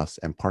between us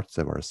and parts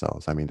of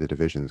ourselves. I mean, the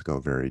divisions go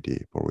very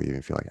deep, or we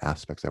even feel like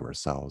aspects of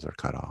ourselves are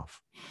cut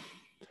off.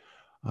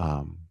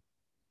 Um,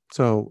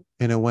 so,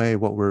 in a way,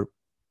 what we're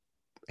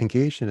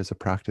engaged in is a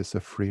practice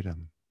of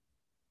freedom,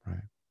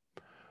 right?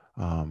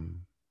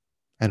 Um,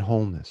 and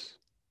wholeness,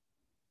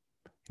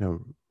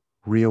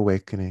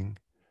 reawakening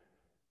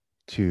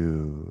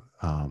to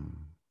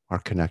our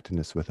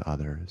connectedness with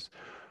others,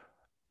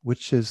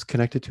 which is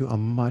connected to a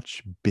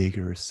much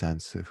bigger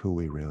sense of who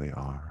we really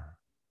are.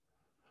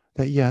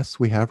 That yes,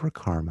 we have our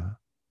karma,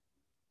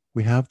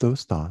 we have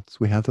those thoughts,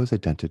 we have those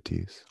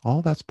identities,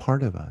 all that's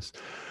part of us,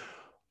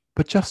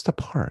 but just a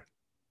part.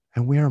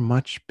 And we are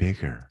much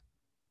bigger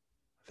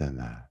than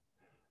that,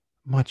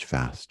 much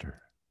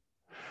vaster.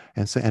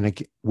 And so, and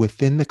again,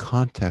 within the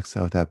context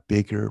of that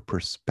bigger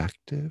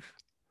perspective,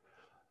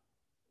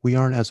 we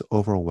aren't as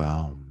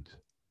overwhelmed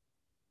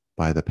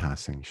by the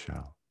passing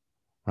show.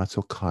 We're not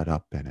so caught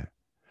up in it.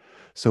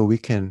 So we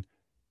can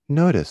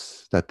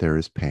notice that there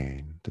is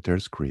pain, that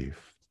there's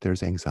grief,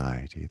 there's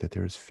anxiety, that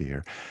there's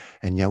fear,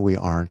 and yet we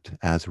aren't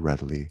as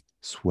readily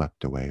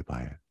swept away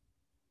by it.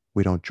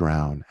 We don't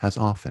drown as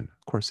often.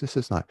 Of course, this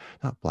is not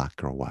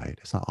black or white.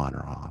 It's not on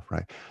or off,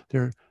 right?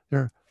 There's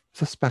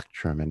a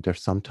spectrum, and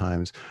there's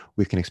sometimes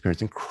we can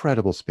experience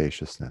incredible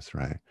spaciousness,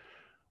 right?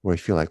 Where we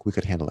feel like we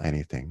could handle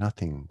anything,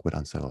 nothing would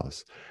unsettle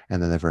us,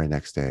 and then the very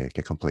next day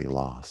get completely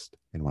lost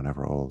in one of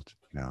our old,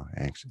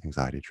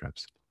 anxiety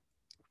trips.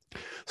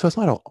 So it's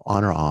not an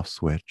on or off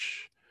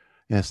switch,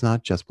 and it's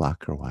not just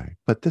black or white,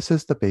 but this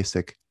is the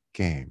basic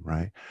game,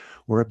 right?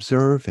 We're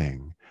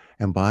observing,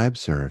 and by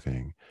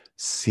observing,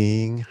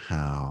 seeing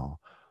how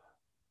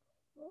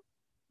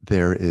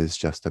there is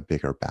just a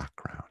bigger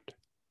background.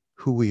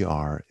 Who we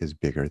are is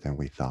bigger than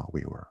we thought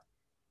we were.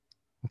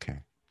 Okay.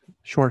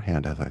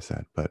 Shorthand, as I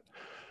said, but,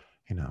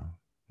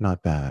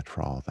 not bad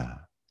for all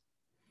that.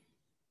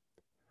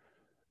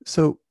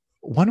 So,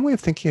 one way of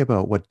thinking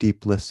about what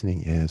deep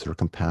listening is or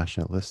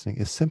compassionate listening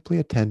is simply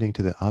attending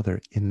to the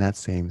other in that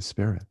same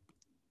spirit.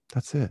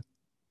 That's it.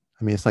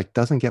 I mean, it's like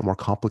doesn't get more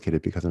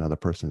complicated because another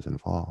person's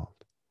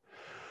involved.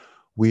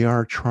 We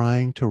are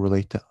trying to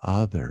relate to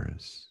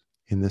others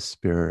in the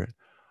spirit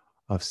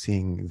of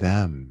seeing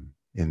them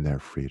in their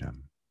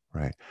freedom,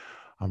 right?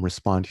 I'm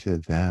responding to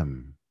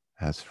them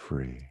as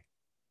free,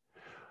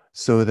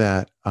 so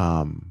that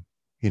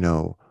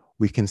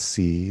we can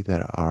see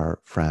that our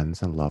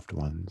friends and loved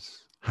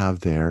ones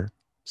have their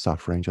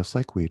suffering just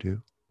like we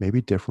do,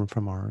 maybe different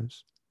from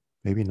ours,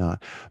 maybe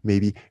not,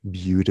 maybe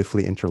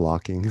beautifully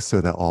interlocking so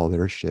that all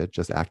their shit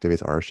just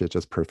activates our shit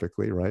just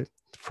perfectly, right?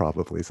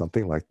 Probably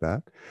something like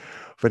that.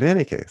 But in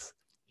any case,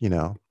 you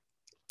know,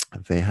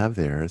 they have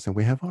theirs and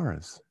we have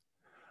ours.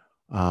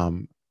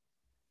 Um,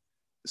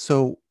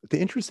 so the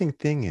interesting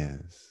thing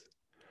is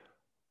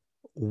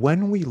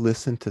when we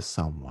listen to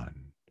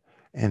someone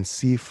and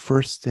see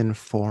first and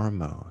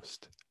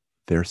foremost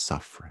their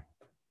suffering,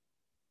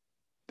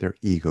 their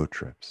ego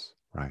trips,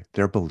 right?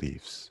 Their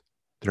beliefs,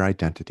 their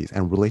identities,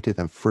 and relate to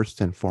them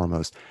first and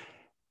foremost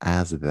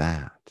as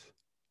that,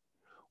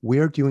 we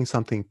are doing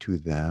something to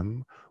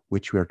them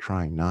which we are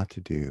trying not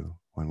to do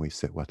when we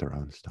sit with our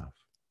own stuff,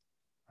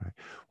 right?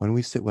 When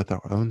we sit with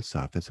our own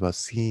stuff, it's about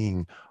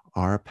seeing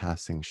our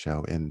passing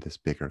show in this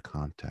bigger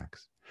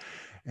context.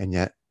 And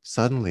yet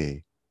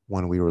suddenly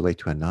when we relate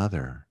to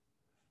another,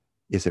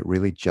 is it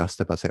really just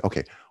about saying,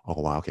 okay,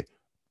 oh wow, okay,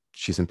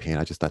 she's in pain.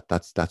 I just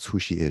that's who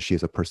she is. She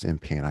is a person in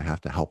pain. I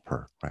have to help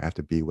her. Right? I have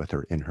to be with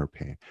her in her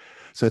pain.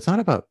 So it's not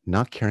about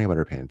not caring about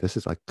her pain. This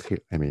is like,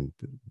 I mean,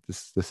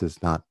 this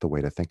is not the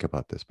way to think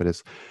about this. But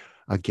it's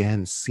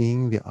again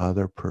seeing the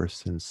other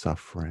person's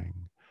suffering,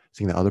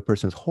 seeing the other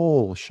person's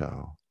whole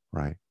show,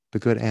 right? The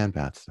good and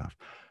bad stuff,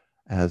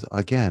 as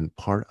again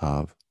part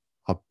of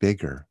a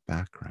bigger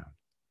background.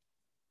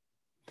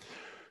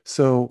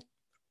 So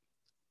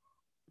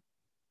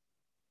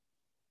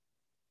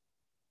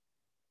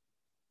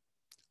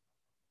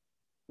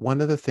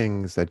one of the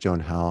things that Joan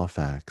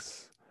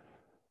Halifax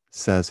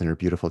says in her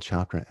beautiful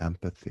chapter on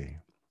empathy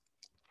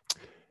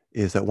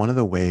is that one of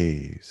the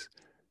ways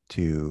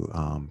to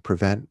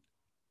prevent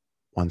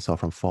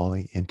oneself from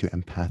falling into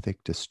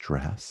empathic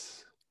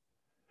distress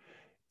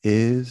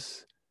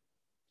is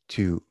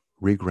to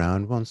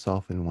reground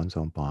oneself in one's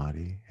own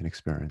body and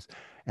experience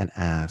and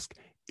ask,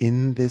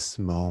 in this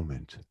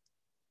moment,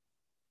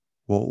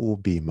 what will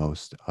be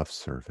most of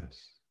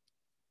service?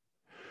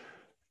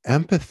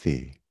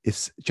 Empathy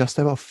is just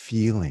about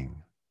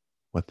feeling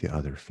what the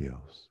other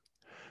feels.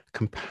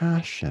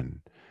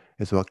 Compassion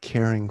is about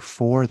caring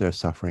for their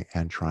suffering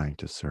and trying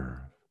to serve,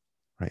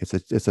 right?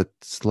 It's a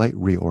slight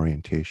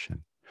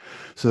reorientation.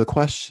 So the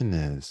question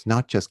is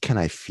not just, can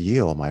I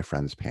feel my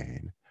friend's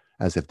pain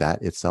as if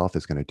that itself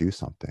is going to do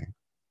something.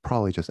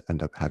 Probably just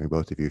end up having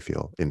both of you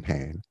feel in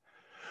pain.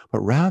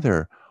 But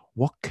rather,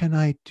 what can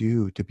I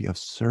do to be of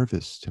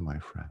service to my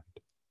friend,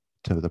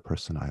 to the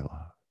person I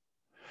love?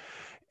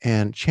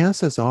 And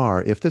chances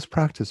are, if this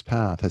practice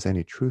path has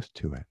any truth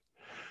to it,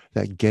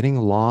 that getting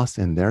lost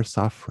in their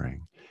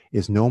suffering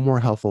is no more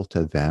helpful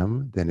to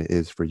them than it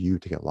is for you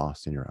to get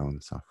lost in your own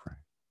suffering.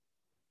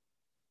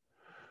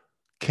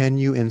 Can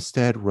you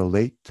instead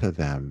relate to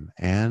them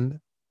and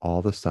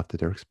all the stuff that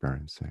they're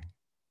experiencing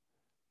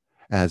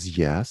as,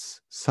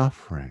 yes,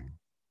 suffering,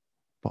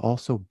 but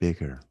also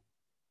bigger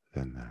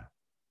than that?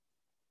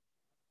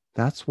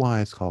 That's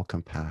why it's called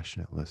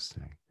compassionate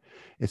listening.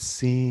 It's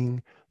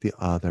seeing the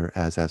other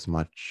as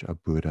much a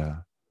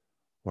Buddha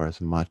or as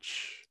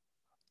much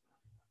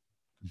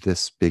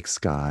this big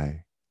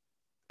sky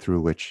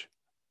through which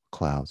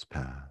clouds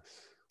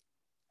pass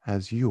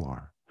as you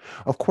are.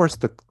 Of course,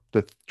 the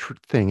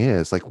thing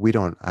is, like, we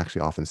don't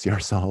actually often see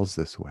ourselves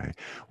this way,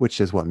 which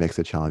is what makes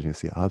it challenging to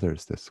see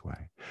others this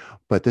way.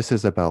 But this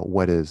is about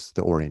what is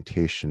the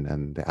orientation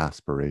and the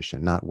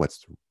aspiration, not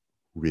what's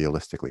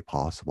realistically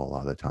possible a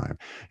lot of the time.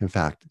 In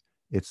fact,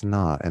 it's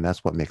not. And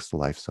that's what makes the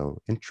life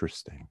so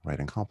interesting, right?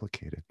 And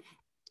complicated.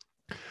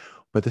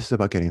 But this is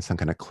about getting some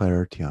kind of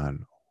clarity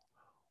on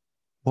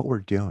what we're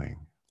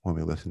doing when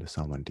we listen to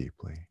someone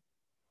deeply,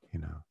 you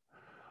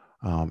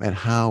know, and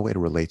how it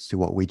relates to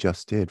what we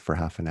just did for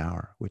half an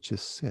hour, which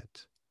is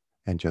sit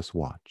and just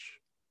watch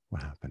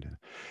what happened.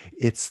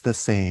 It's the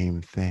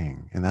same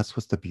thing. And that's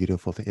what's the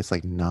beautiful thing. It's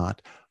like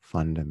not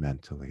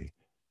fundamentally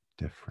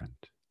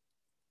different.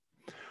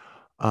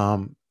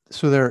 Um,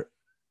 so there,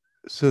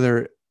 so there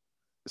are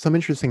some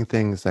interesting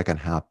things that can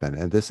happen.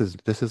 And this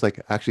is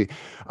like, actually,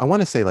 I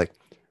want to say, like,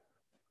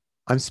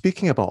 I'm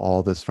speaking about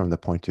all this from the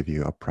point of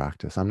view of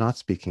practice. I'm not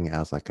speaking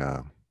as like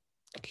a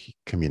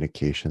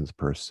communications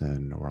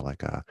person or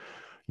like a,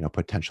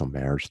 potential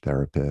marriage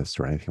therapist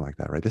or anything like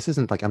that, right? This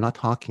isn't like, I'm not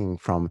talking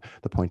from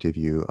the point of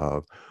view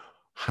of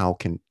how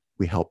can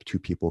we help two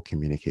people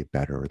communicate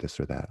better or this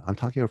or that. I'm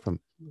talking from,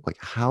 like,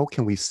 how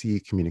can we see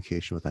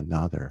communication with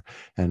another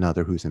and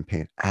another who's in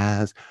pain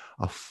as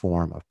a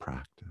form of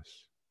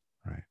practice,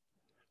 right?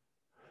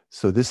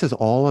 So this is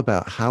all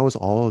about, how is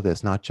all of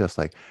this not just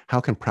like,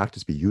 how can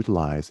practice be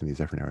utilized in these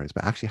different areas,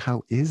 but actually,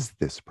 how is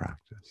this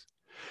practice?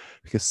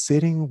 Because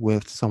sitting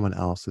with someone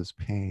else's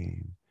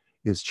pain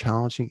is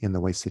challenging in the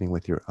way sitting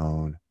with your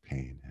own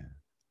pain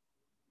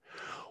is.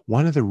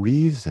 One of the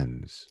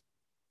reasons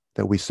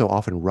that we so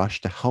often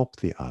rush to help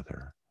the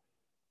other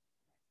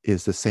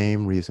is the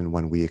same reason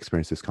when we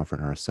experience discomfort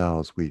in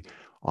ourselves, we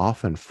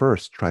often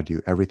first try to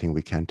do everything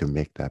we can to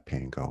make that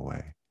pain go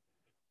away.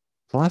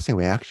 The last thing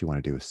we actually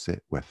want to do is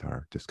sit with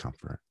our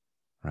discomfort,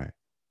 right?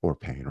 Or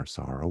pain or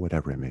sorrow,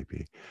 whatever it may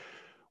be.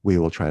 We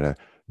will try to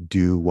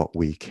do what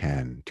we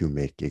can to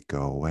make it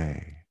go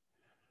away.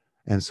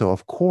 And so,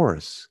 of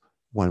course,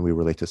 when we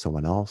relate to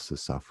someone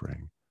else's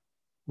suffering,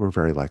 we're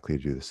very likely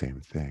to do the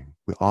same thing.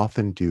 We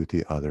often do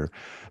the other,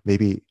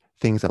 maybe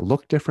things that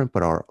look different,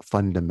 but are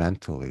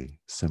fundamentally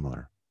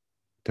similar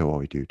to what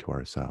we do to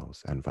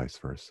ourselves and vice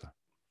versa.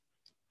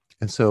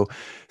 And so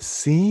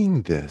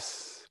seeing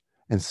this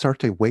and start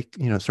to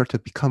start to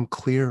become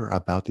clear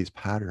about these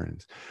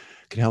patterns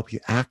can help you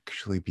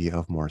actually be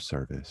of more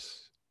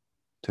service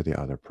to the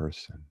other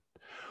person.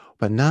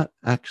 But not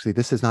actually,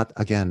 this is not,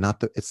 again, not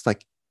the, it's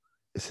like,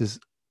 this is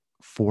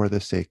for the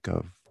sake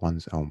of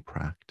one's own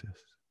practice.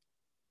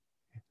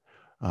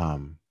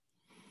 Um,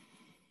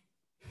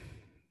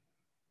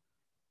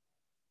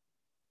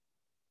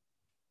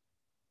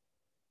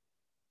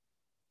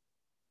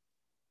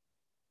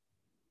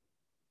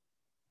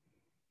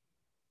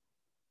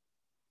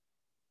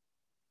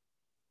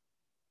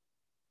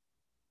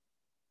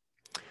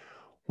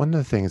 One of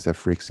the things that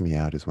freaks me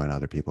out is when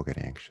other people get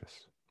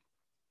anxious.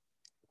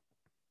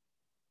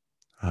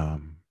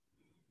 Um,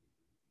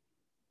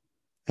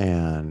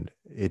 and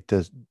it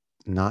does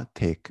not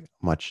take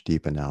much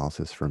deep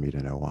analysis for me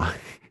to know why.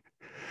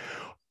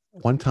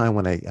 One time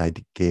when I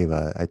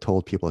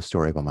told people a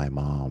story about my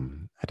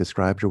mom, I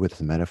described her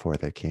with a metaphor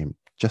that came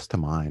just to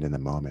mind in the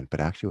moment, but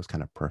actually was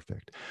kind of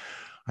perfect.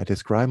 I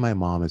described my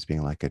mom as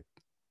being like a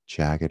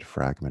jagged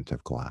fragment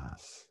of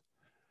glass,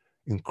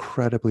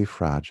 incredibly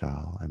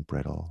fragile and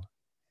brittle,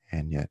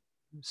 and yet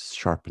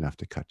sharp enough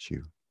to cut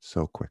you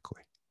so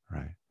quickly,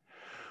 right?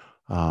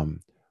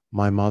 Um,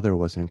 my mother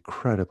is an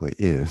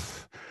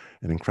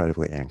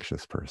incredibly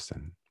anxious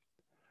person.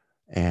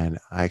 And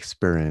I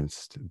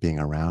experienced being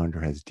around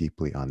her as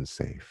deeply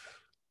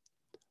unsafe.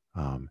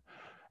 Um,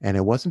 and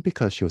it wasn't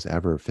because she was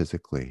ever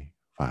physically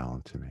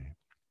violent to me,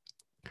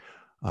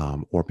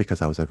 or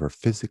because I was ever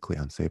physically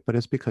unsafe, but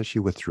it's because she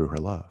withdrew her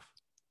love,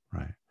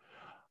 right?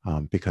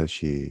 Because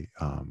she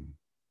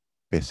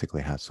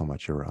basically had so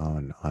much of her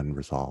own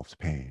unresolved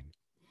pain.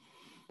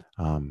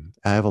 I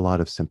have a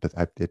lot of sympathy.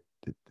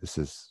 This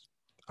is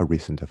a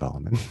recent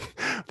development,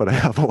 but I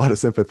have a lot of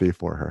sympathy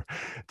for her.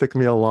 It took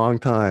me a long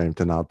time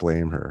to not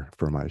blame her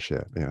for my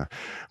shit,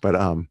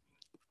 But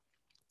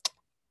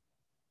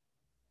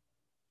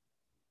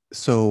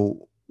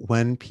so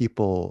when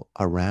people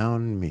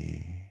around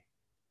me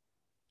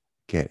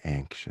get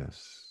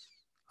anxious,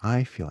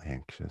 I feel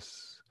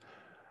anxious.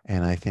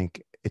 And I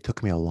think it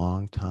took me a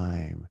long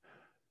time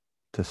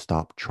to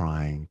stop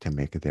trying to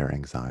make their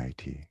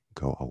anxiety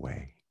go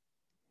away.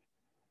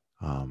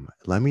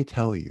 Let me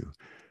tell you,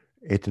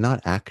 it did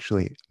not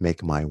actually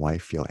make my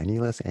wife feel any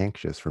less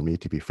anxious for me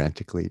to be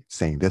frantically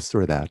saying this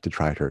or that to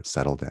try to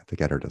settle down, to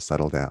get her to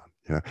settle down,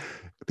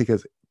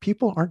 because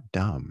people aren't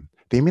dumb.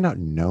 They may not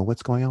know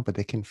what's going on, but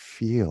they can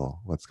feel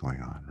what's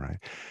going on, right?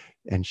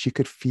 And she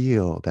could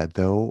feel that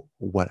though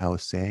what I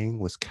was saying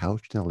was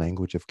couched in a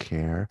language of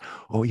care,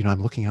 oh,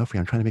 I'm looking out for you,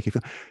 I'm trying to make you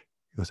feel,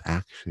 it was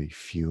actually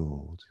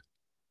fueled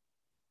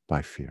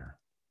by fear.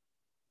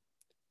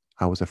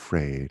 I was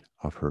afraid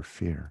of her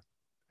fear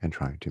and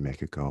trying to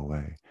make it go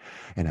away.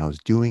 And I was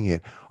doing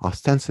it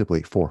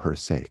ostensibly for her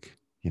sake,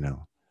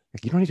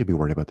 Like, you don't need to be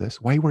worried about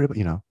this. Why are you worried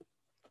about?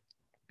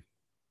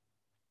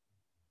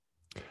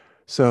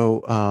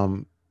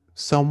 So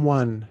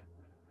someone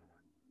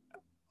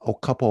a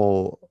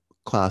couple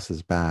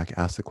classes back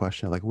asked the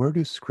question, like, where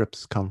do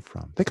scripts come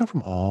from? They come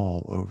from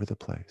all over the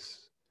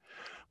place.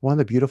 One of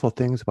the beautiful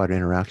things about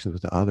interactions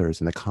with others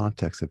in the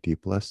context of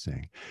deep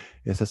listening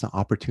is it's an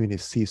opportunity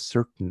to see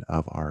certain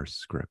of our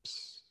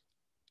scripts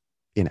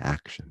in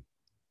action.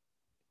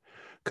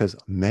 Because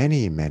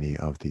many, many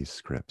of these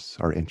scripts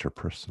are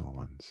interpersonal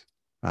ones.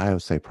 I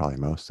would say probably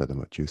most of them,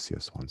 the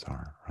juiciest ones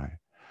are, right?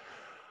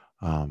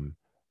 Um,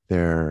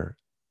 they're,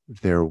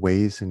 they're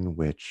ways in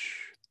which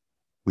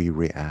we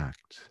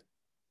react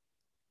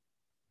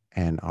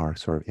and are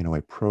sort of, in a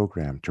way,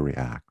 programmed to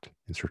react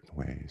in certain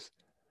ways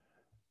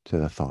to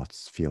the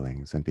thoughts,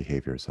 feelings, and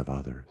behaviors of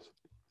others.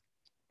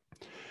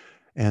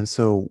 And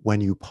so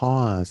when you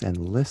pause and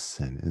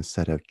listen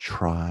instead of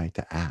try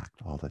to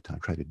act all the time,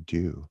 try to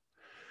do,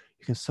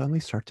 you can suddenly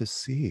start to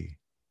see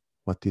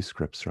what these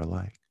scripts are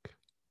like.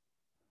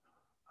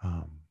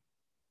 Um,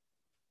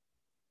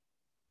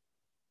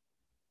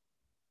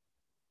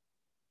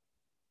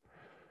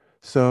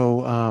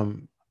 so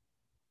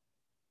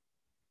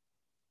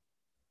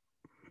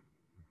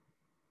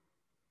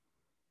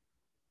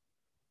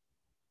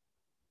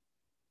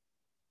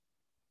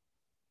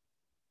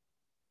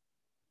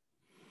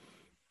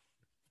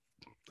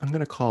I'm going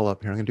to call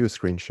up here. I'm going to do a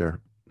screen share.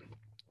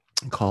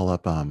 Call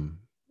up a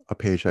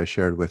page I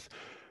shared with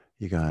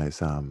you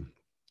guys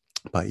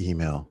by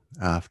email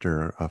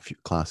after a few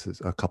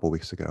classes a couple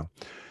weeks ago.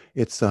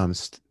 It's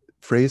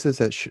phrases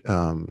that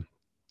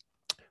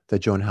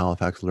Joan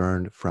Halifax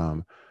learned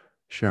from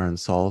Sharon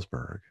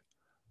Salzberg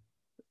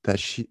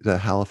that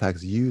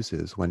Halifax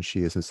uses when she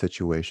is in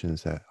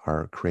situations that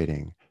are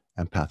creating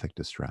empathic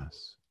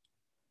distress.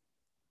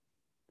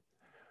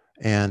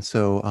 And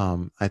so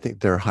I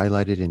think they're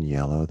highlighted in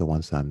yellow, the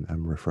ones that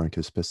I'm referring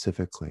to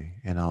specifically.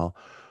 And I'll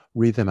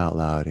read them out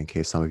loud in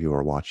case some of you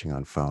are watching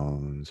on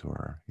phones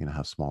or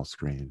have small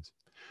screens.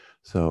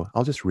 So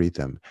I'll just read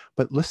them.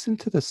 But listen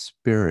to the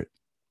spirit.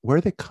 Where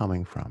are they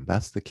coming from?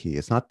 That's the key.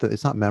 It's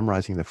not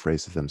memorizing the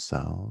phrases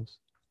themselves,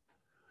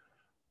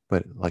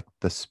 but like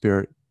the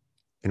spirit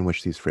in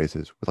which these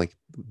phrases, like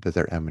that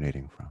they're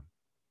emanating from.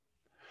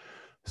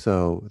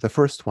 So the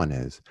first one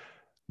is,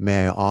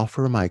 may I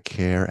offer my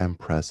care and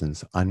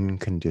presence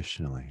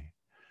unconditionally,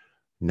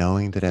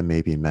 knowing that it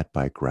may be met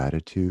by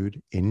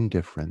gratitude,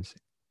 indifference,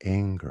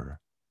 anger,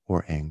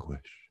 or anguish.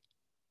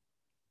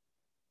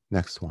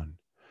 Next one.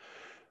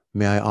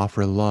 May I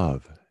offer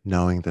love,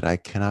 knowing that I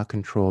cannot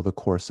control the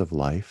course of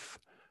life,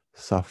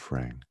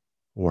 suffering,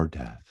 or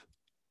death.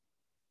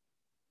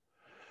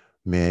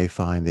 May I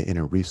find the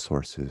inner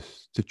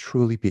resources to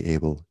truly be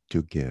able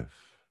to give.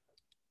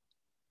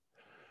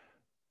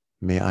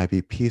 May I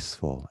be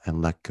peaceful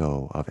and let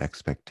go of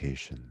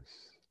expectations.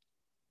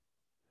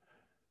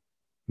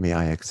 May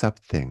I accept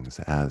things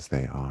as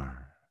they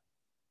are.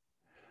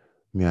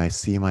 May I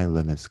see my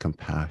limits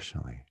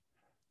compassionately,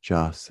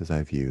 just as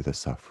I view the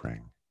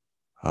suffering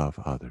of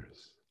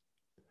others.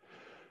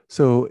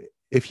 So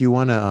if you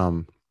want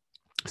to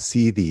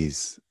see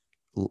these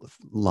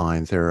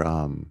lines, they're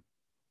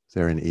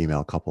in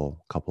email a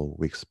couple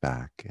weeks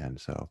back. And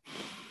so,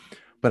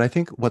 but I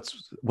think what's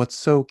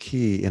so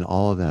key in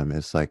all of them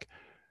is like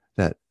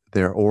that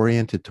they're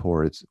oriented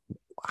towards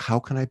how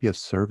can I be of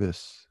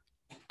service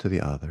to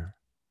the other?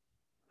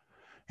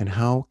 And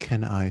how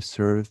can I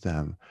serve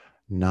them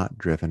not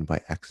driven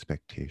by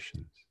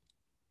expectations?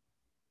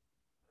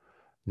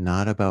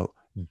 Not about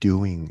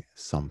doing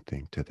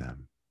something to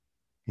them.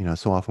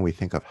 So often we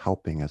think of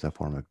helping as a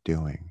form of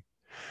doing.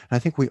 And I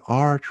think we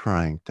are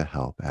trying to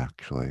help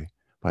actually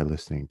by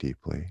listening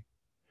deeply,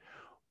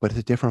 but it's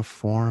a different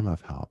form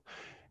of help.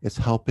 It's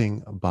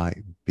helping by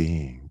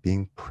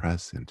being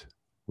present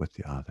with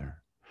the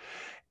other.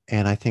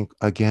 And I think,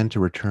 again, to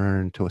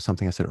return to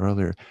something I said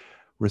earlier,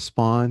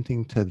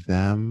 responding to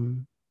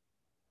them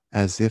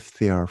as if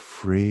they are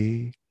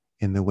free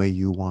in the way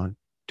you want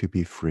to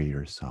be free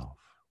yourself.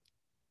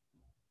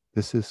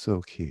 This is so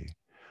key.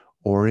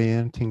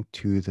 Orienting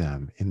to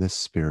them in the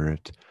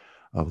spirit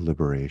of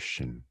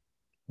liberation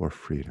or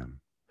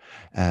freedom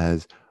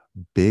as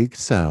big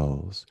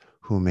selves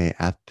who may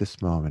at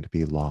this moment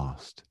be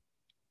lost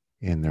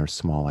in their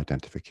small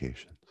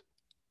identifications.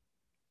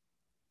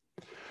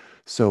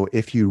 So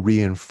if you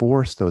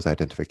reinforce those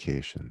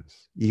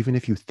identifications, even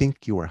if you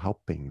think you are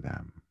helping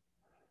them,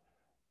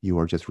 you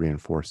are just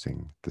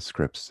reinforcing the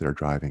scripts that are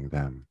driving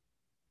them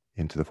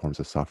into the forms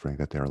of suffering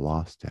that they're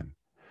lost in.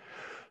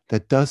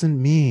 That doesn't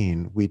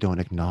mean we don't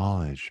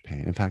acknowledge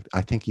pain. In fact,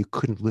 I think you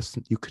couldn't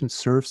listen, you couldn't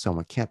serve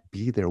someone, can't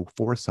be there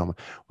for someone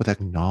without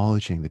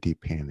acknowledging the deep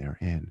pain they're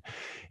in.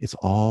 It's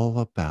all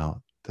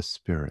about the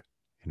spirit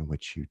in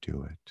which you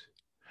do it.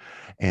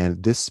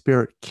 And this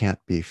spirit can't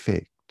be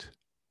faked.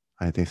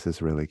 I think this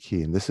is really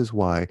key. And this is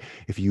why,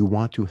 if you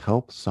want to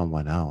help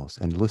someone else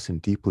and listen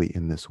deeply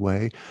in this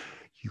way,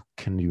 you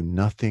can do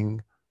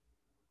nothing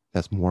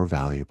that's more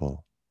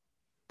valuable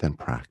than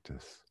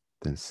practice,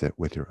 than sit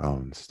with your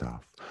own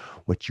stuff.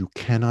 What you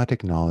cannot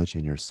acknowledge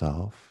in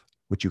yourself,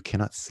 what you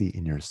cannot see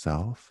in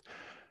yourself,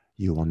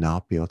 you will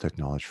not be able to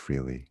acknowledge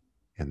freely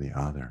in the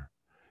other.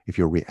 If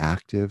you're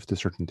reactive to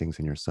certain things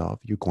in yourself,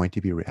 you're going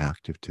to be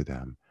reactive to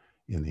them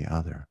in the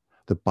other.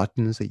 The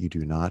buttons that you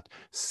do not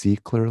see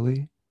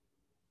clearly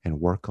and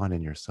work on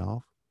in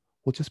yourself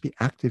will just be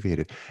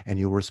activated, and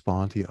you'll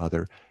respond to the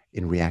other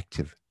in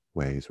reactive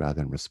ways rather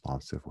than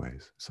responsive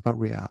ways. It's about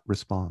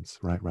response,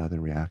 right, rather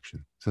than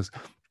reaction. So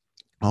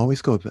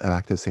always go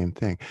back to the same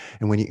thing.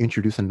 And when you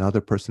introduce another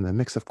person in the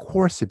mix, of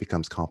course it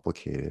becomes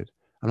complicated.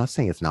 I'm not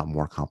saying it's not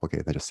more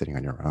complicated than just sitting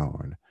on your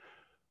own,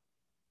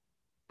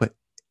 but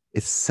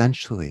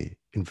essentially,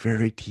 in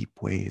very deep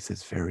ways,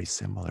 it's very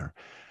similar.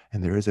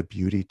 And there is a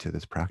beauty to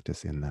this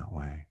practice in that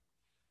way.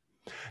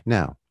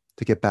 Now,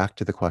 to get back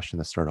to the question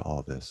that started all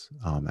of this,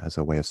 as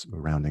a way of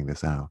rounding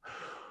this out,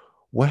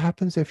 what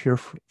happens if your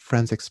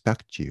friends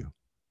expect you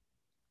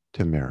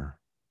to mirror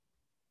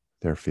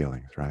their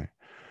feelings, right?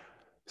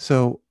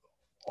 So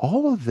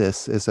all of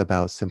this is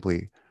about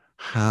simply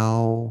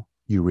how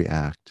you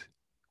react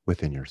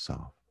within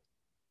yourself.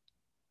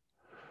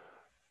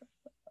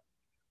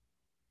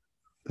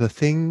 The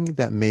thing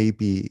that may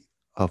be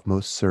of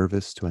most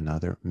service to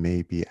another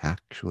may be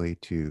actually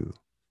to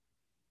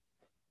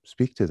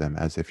speak to them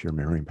as if you're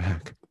mirroring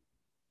back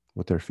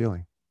what they're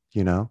feeling,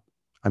 you know?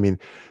 I mean,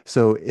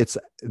 so it's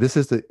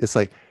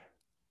like,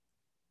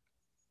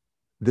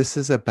 this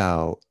is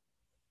about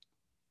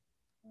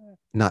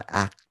not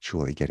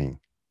actually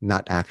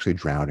not actually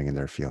drowning in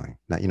their feeling,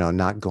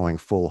 not going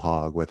full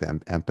hog with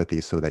empathy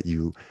so that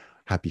you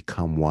have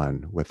become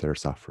one with their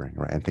suffering,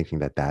 right? And thinking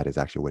that that is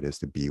actually what it is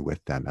to be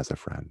with them as a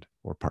friend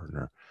or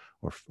partner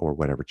or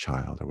whatever,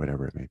 child or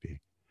whatever it may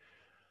be.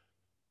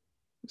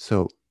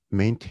 So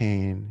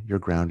maintain your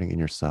grounding in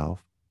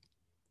yourself,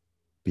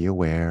 be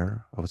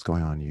aware of what's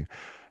going on in you,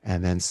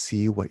 and then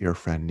see what your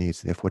friend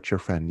needs. If what your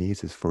friend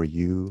needs is for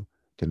you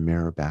to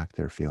mirror back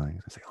their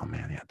feelings and say, oh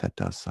man, yeah, that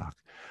does suck.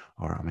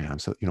 Or, oh man, I'm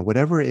so,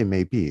 whatever it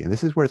may be. And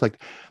this is where it's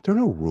like, there are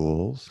no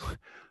rules.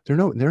 There are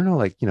no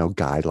like,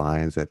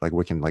 guidelines that like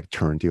we can like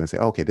turn to and say,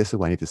 okay, this is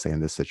what I need to say in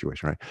this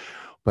situation, right?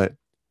 But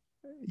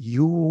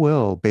you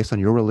will, based on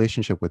your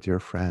relationship with your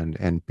friend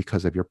and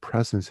because of your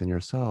presence in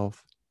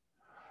yourself,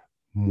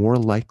 more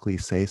likely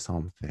say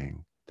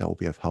something that will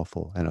be of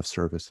helpful and of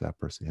service to that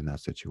person in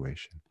that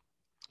situation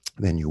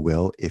than you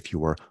will if you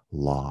were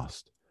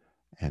lost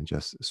and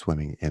just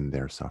swimming in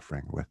their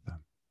suffering with them.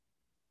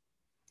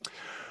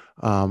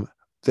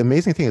 The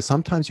amazing thing is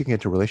sometimes you can get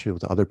into a relationship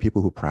with other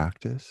people who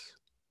practice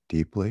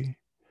deeply,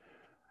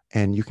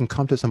 and you can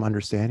come to some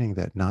understanding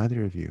that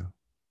neither of you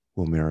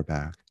will mirror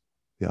back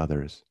the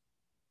other's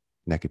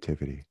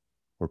negativity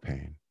or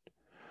pain,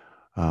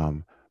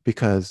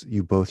 because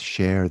you both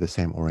share the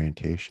same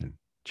orientation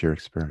to your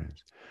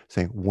experience.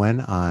 Saying,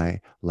 when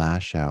I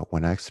lash out,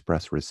 when I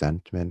express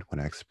resentment, when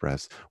I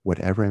express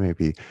whatever it may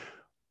be,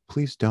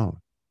 please don't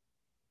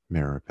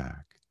mirror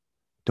back.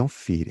 Don't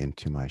feed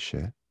into my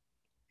shit.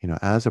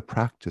 As a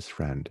practice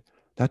friend,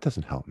 that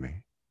doesn't help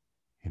me,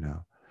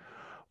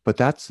 but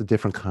that's a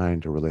different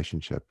kind of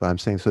relationship. But I'm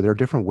saying, so there are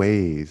different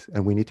ways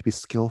and we need to be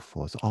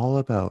skillful. It's all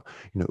about,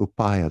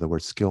 upaya, the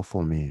word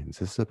skillful means.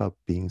 This is about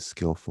being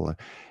skillful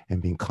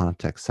and being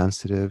context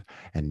sensitive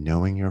and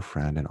knowing your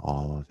friend and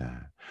all of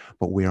that.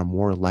 But we are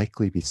more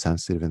likely to be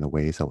sensitive in the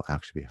ways that will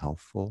actually be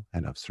helpful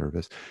and of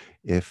service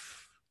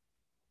if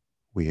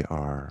we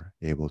are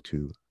able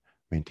to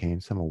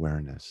maintain some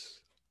awareness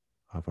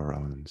of our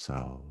own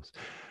selves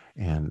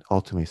and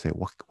ultimately say,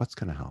 what's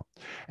going to help?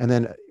 And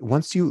then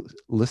once you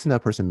listen to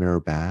that person mirror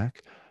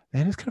back,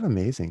 then it's kind of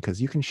amazing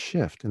because you can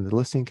shift and the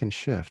listening can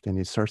shift and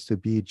it starts to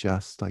be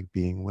just like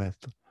being with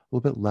a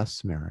little bit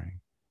less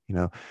mirroring.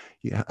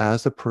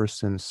 As the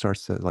person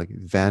starts to like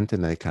vent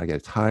and they kind of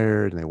get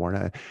tired and they worn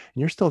out, and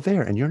you're still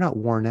there and you're not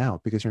worn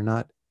out because you're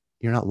not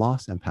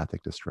lost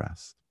empathic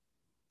distress,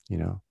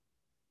 and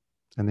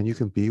then you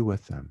can be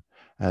with them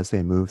as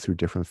they move through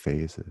different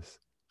phases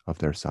of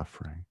their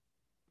suffering.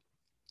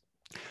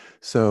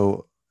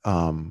 So,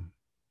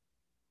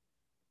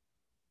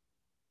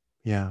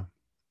 yeah,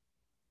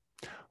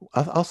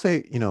 I'll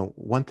say,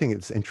 one thing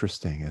that's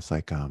interesting is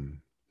like,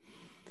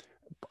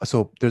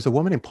 so there's a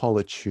woman named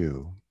Paula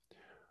Chu,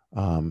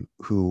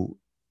 who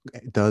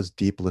does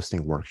deep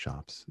listening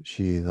workshops.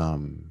 She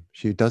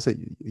does it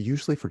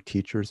usually for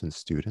teachers and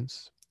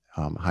students,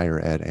 higher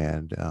ed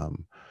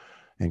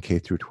and K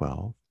through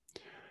 12.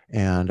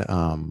 And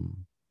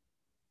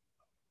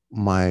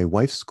my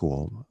wife's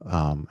school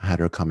had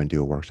her come and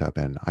do a workshop,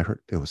 and I heard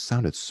it was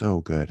sounded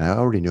so good. And I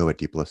already knew about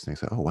deep listening,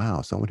 so oh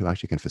wow, someone who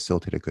actually can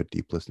facilitate a good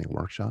deep listening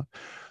workshop.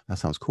 That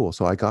sounds cool.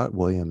 So I got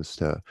Williams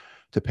to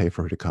pay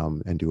for her to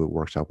come and do a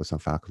workshop with some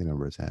faculty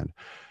members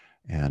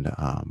and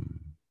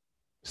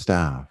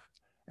staff,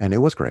 and it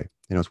was great.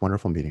 And it was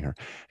wonderful meeting her.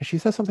 And she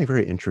said something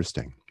very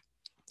interesting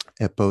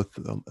at both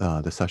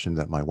the session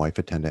that my wife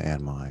attended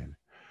and mine,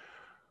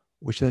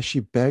 which is she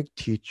begged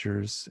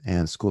teachers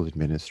and school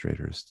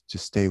administrators to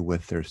stay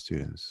with their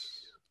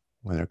students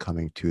when they're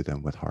coming to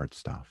them with hard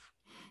stuff.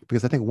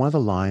 Because I think one of the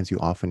lines you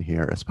often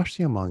hear,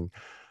 especially among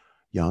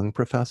young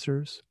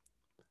professors,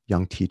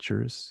 young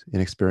teachers,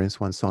 inexperienced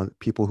ones, some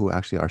people who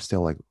actually are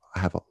still like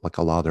have like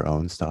a lot of their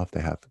own stuff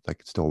they have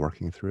like still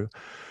working through,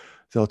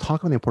 they'll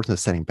talk about the importance of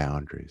setting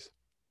boundaries.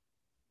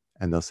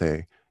 And they'll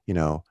say, you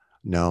know,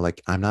 no,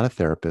 like I'm not a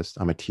therapist,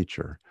 I'm a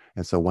teacher.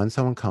 And so when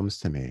someone comes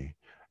to me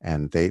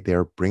and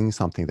they're bringing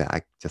something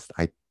that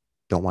I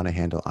don't want to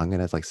handle, I'm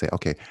gonna like say,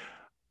 okay,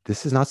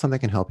 this is not something I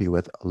can help you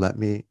with. Let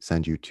me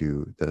send you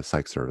to the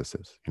psych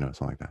services, you know,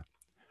 something like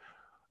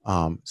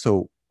that.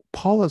 So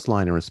Paula's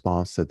line in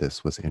response to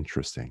this was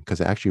interesting because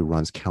it actually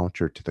runs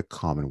counter to the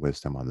common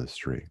wisdom on the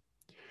street.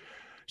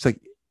 It's like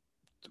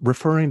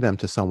referring them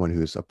to someone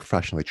who's a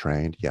professionally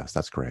trained. Yes,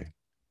 that's great.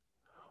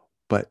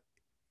 But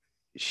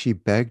she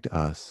begged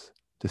us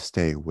to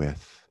stay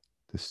with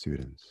the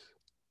students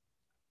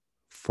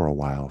for a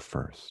while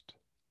first,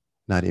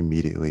 not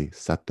immediately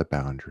set the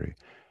boundary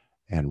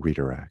and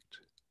redirect.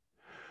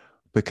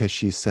 Because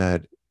she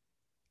said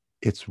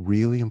it's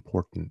really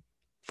important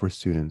for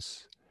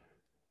students,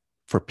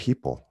 for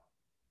people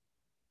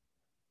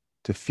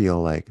to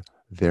feel like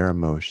their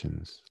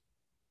emotions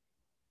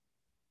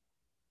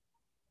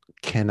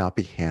cannot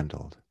be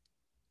handled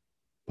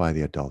by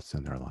the adults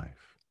in their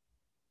life.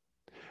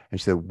 And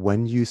she said,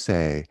 when you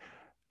say,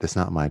 that's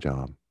not my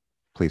job,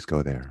 please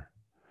go there.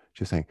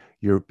 She's saying,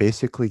 you're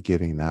basically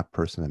giving that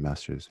person a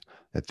message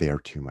that they are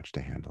too much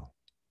to handle.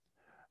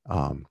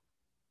 Um,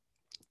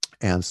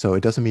 and so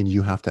it doesn't mean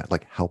you have to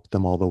like help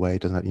them all the way.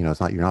 It doesn't, you know,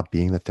 it's not, you're not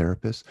being the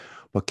therapist,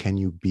 but can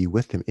you be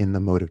with them in the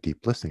mode of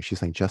deep listening? She's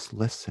saying, just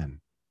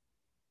listen.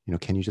 You know,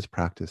 can you just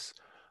practice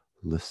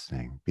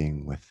listening,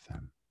 being with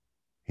them?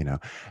 You know,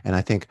 and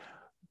I think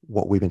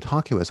what we've been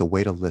talking about is a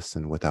way to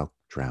listen without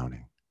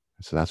drowning.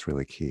 So that's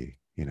really key,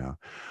 you know.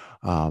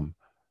 Um,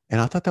 and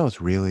I thought that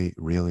was really,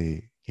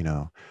 really, you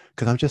know,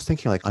 because I'm just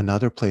thinking like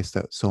another place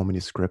that so many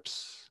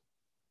scripts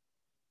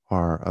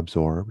are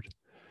absorbed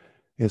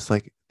is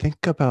like,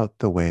 think about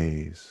the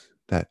ways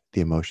that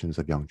the emotions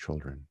of young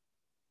children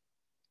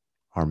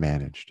are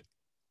managed.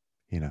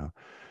 You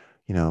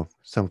know,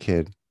 some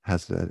kid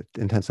has an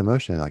intense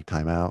emotion like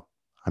timeout.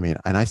 I mean,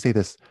 and I say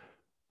this,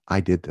 I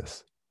did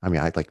this. I mean,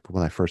 I like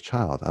when I first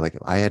child,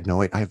 I had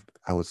no, I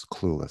was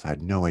clueless. I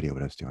had no idea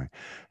what I was doing,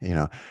 you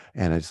know,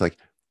 and it's like,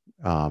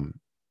 um,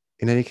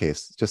 in any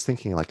case, just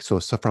thinking like, so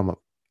from a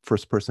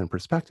first person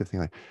perspective,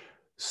 thinking like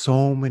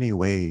so many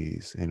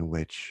ways in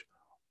which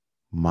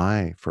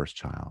my first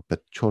child,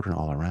 but children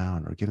all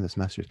around are given this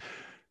message,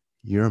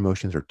 your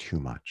emotions are too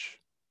much.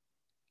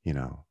 You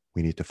know,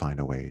 we need to find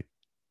a way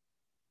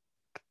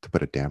to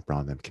put a damper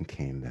on them,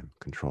 contain them,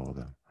 control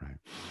them, right?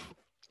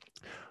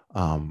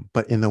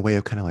 But in the way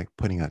of kind of like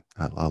putting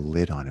a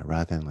lid on it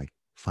rather than like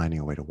finding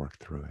a way to work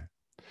through it.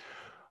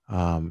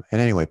 And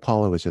anyway,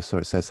 Paula was just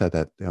sort of said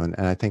that, and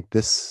I think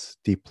this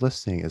deep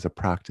listening is a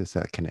practice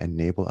that can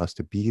enable us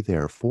to be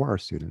there for our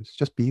students,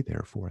 just be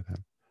there for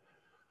them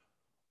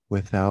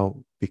without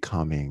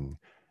becoming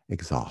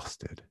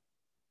exhausted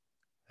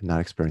and not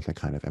experiencing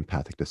kind of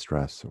empathic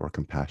distress or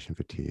compassion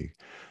fatigue.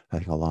 I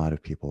think a lot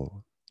of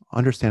people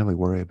understandably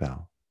worry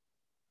about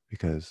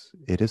because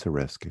it is a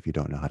risk if you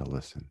don't know how to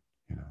listen,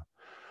 you know.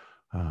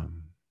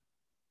 Um,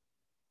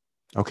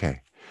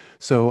 okay.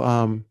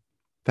 So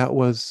that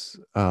was,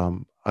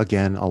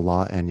 again, a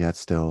lot, and yet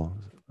still,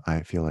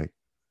 I feel like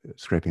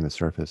scraping the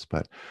surface.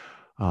 But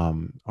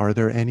are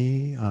there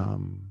any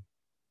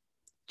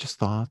just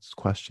thoughts,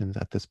 questions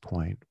at this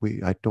point?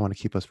 I don't want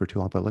to keep us for too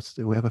long, but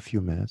we have a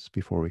few minutes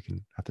before we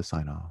can have to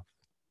sign off.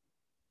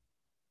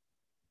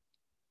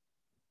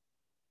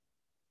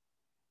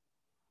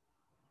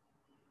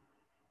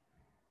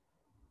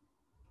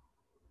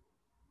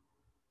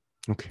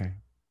 Okay.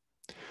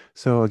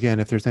 So again,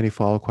 if there's any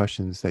follow-up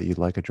questions that you'd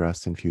like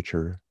addressed in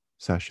future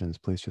sessions,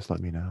 please just let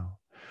me know.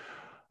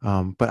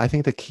 But I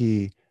think the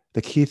key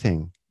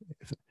thing,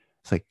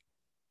 it's like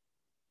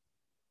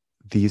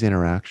these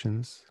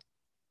interactions,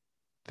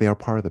 they are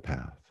part of the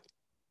path.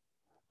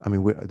 I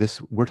mean,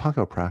 we're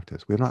talking about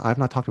practice. I've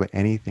not talked about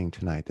anything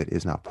tonight that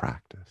is not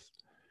practice.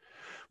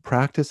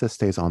 Practice that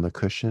stays on the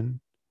cushion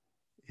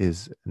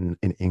is an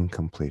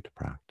incomplete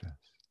practice.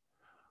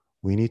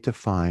 We need to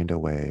find a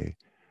way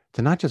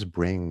to not just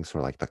bring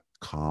sort of like the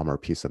calm or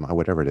peace of mind,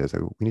 whatever it is.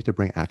 We need to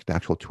bring the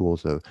actual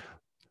tools of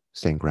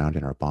staying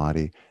grounded in our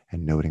body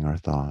and noting our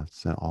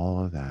thoughts and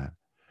all of that,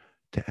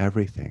 to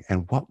everything.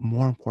 And what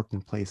more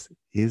important place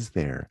is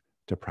there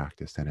to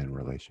practice than in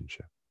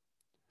relationship?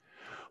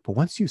 But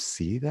once you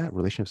see that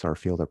relationships are a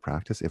field of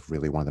practice, if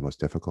really one of the most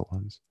difficult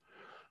ones,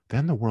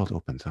 then the world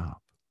opens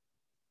up.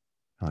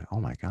 You're like,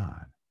 oh my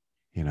God,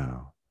 you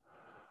know.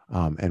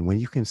 And when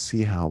you can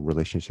see how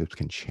relationships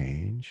can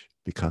change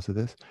because of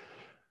this,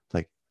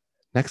 like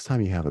next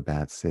time you have a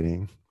bad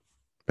sitting,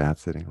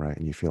 right?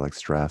 And you feel like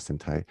stressed and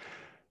tight,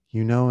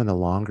 you know, in the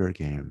longer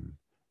game,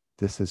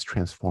 this is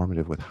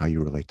transformative with how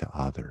you relate to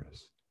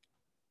others.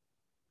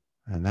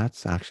 And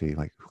that's actually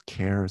like, who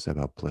cares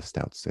about blissed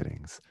out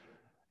sittings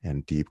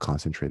and deep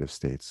concentrative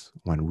states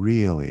when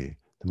really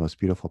the most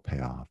beautiful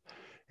payoff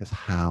is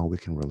how we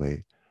can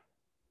relate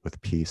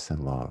with peace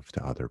and love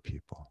to other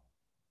people.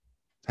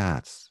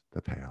 That's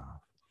the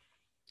payoff.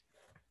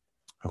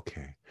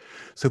 Okay.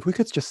 So if we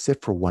could just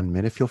sit for 1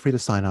 minute, feel free to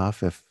sign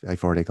off if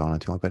I've already gone on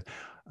too long, but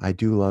I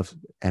do love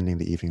ending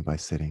the evening by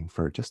sitting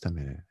for just a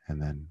minute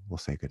and then we'll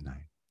say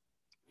goodnight.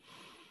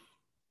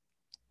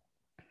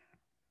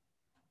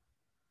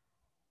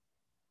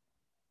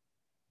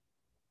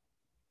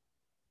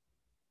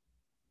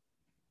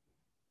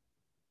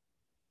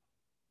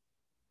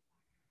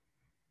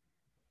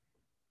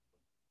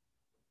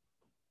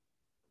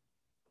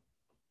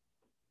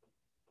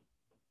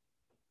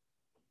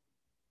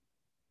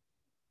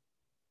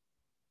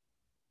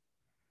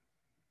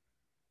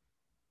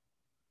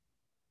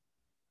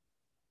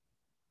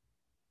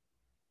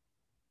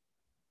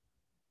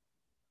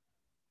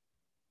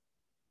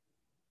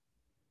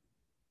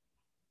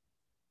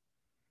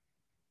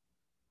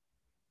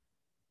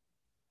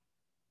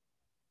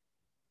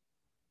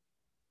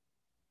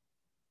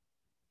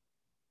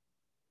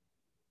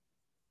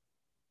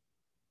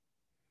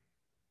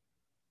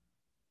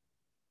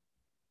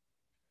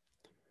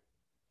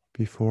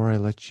 Before I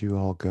let you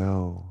all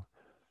go,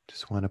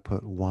 just want to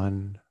put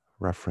one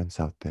reference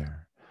out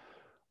there.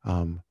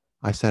 Um,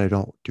 I said I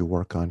don't do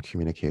work on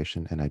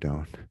communication, and I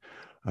don't.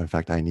 In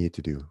fact, I need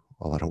to do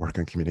a lot of work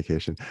on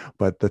communication.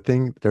 But the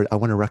thing there, I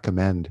want to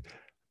recommend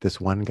this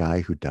one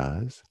guy who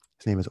does.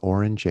 His name is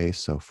Oren J.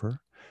 Sofer.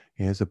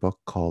 He has a book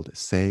called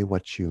Say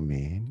What You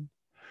Mean.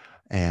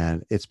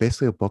 And it's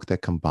basically a book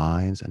that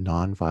combines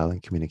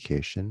nonviolent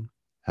communication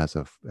as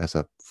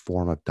a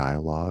form of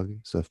dialogue,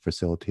 so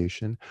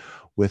facilitation,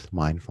 with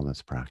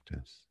mindfulness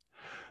practice.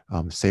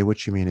 Say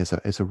What You Mean is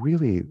a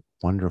really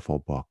wonderful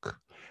book.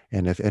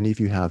 And if any of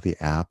you have the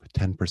app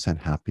 10%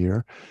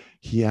 Happier,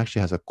 he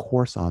actually has a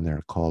course on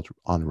there called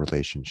On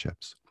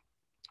Relationships,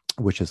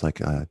 which is like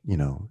you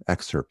know,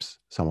 excerpts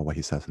some of what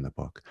he says in the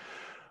book.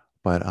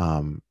 But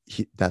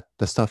he that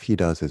the stuff he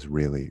does is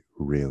really,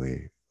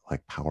 really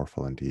like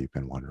powerful and deep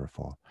and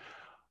wonderful.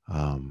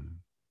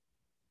 Um,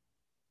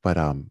 but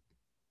I'm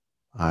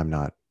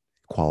not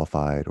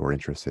qualified or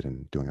interested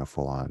in doing a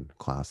full-on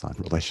class on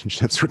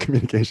relationships or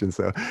communication.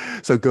 So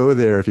go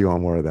there if you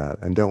want more of that.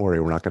 And don't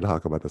worry, we're not going to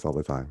talk about this all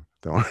the time.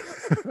 Don't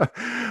worry.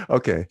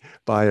 Okay.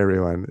 Bye,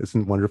 everyone. It's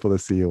wonderful to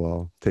see you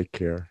all. Take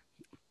care.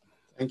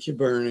 Thank you,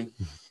 Bernie.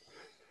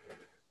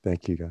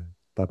 Thank you, guys.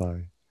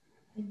 Bye-bye.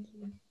 Thank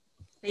you.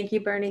 Thank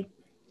you, Bernie.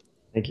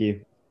 Thank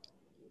you.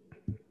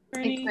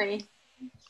 Thanks, Bernie.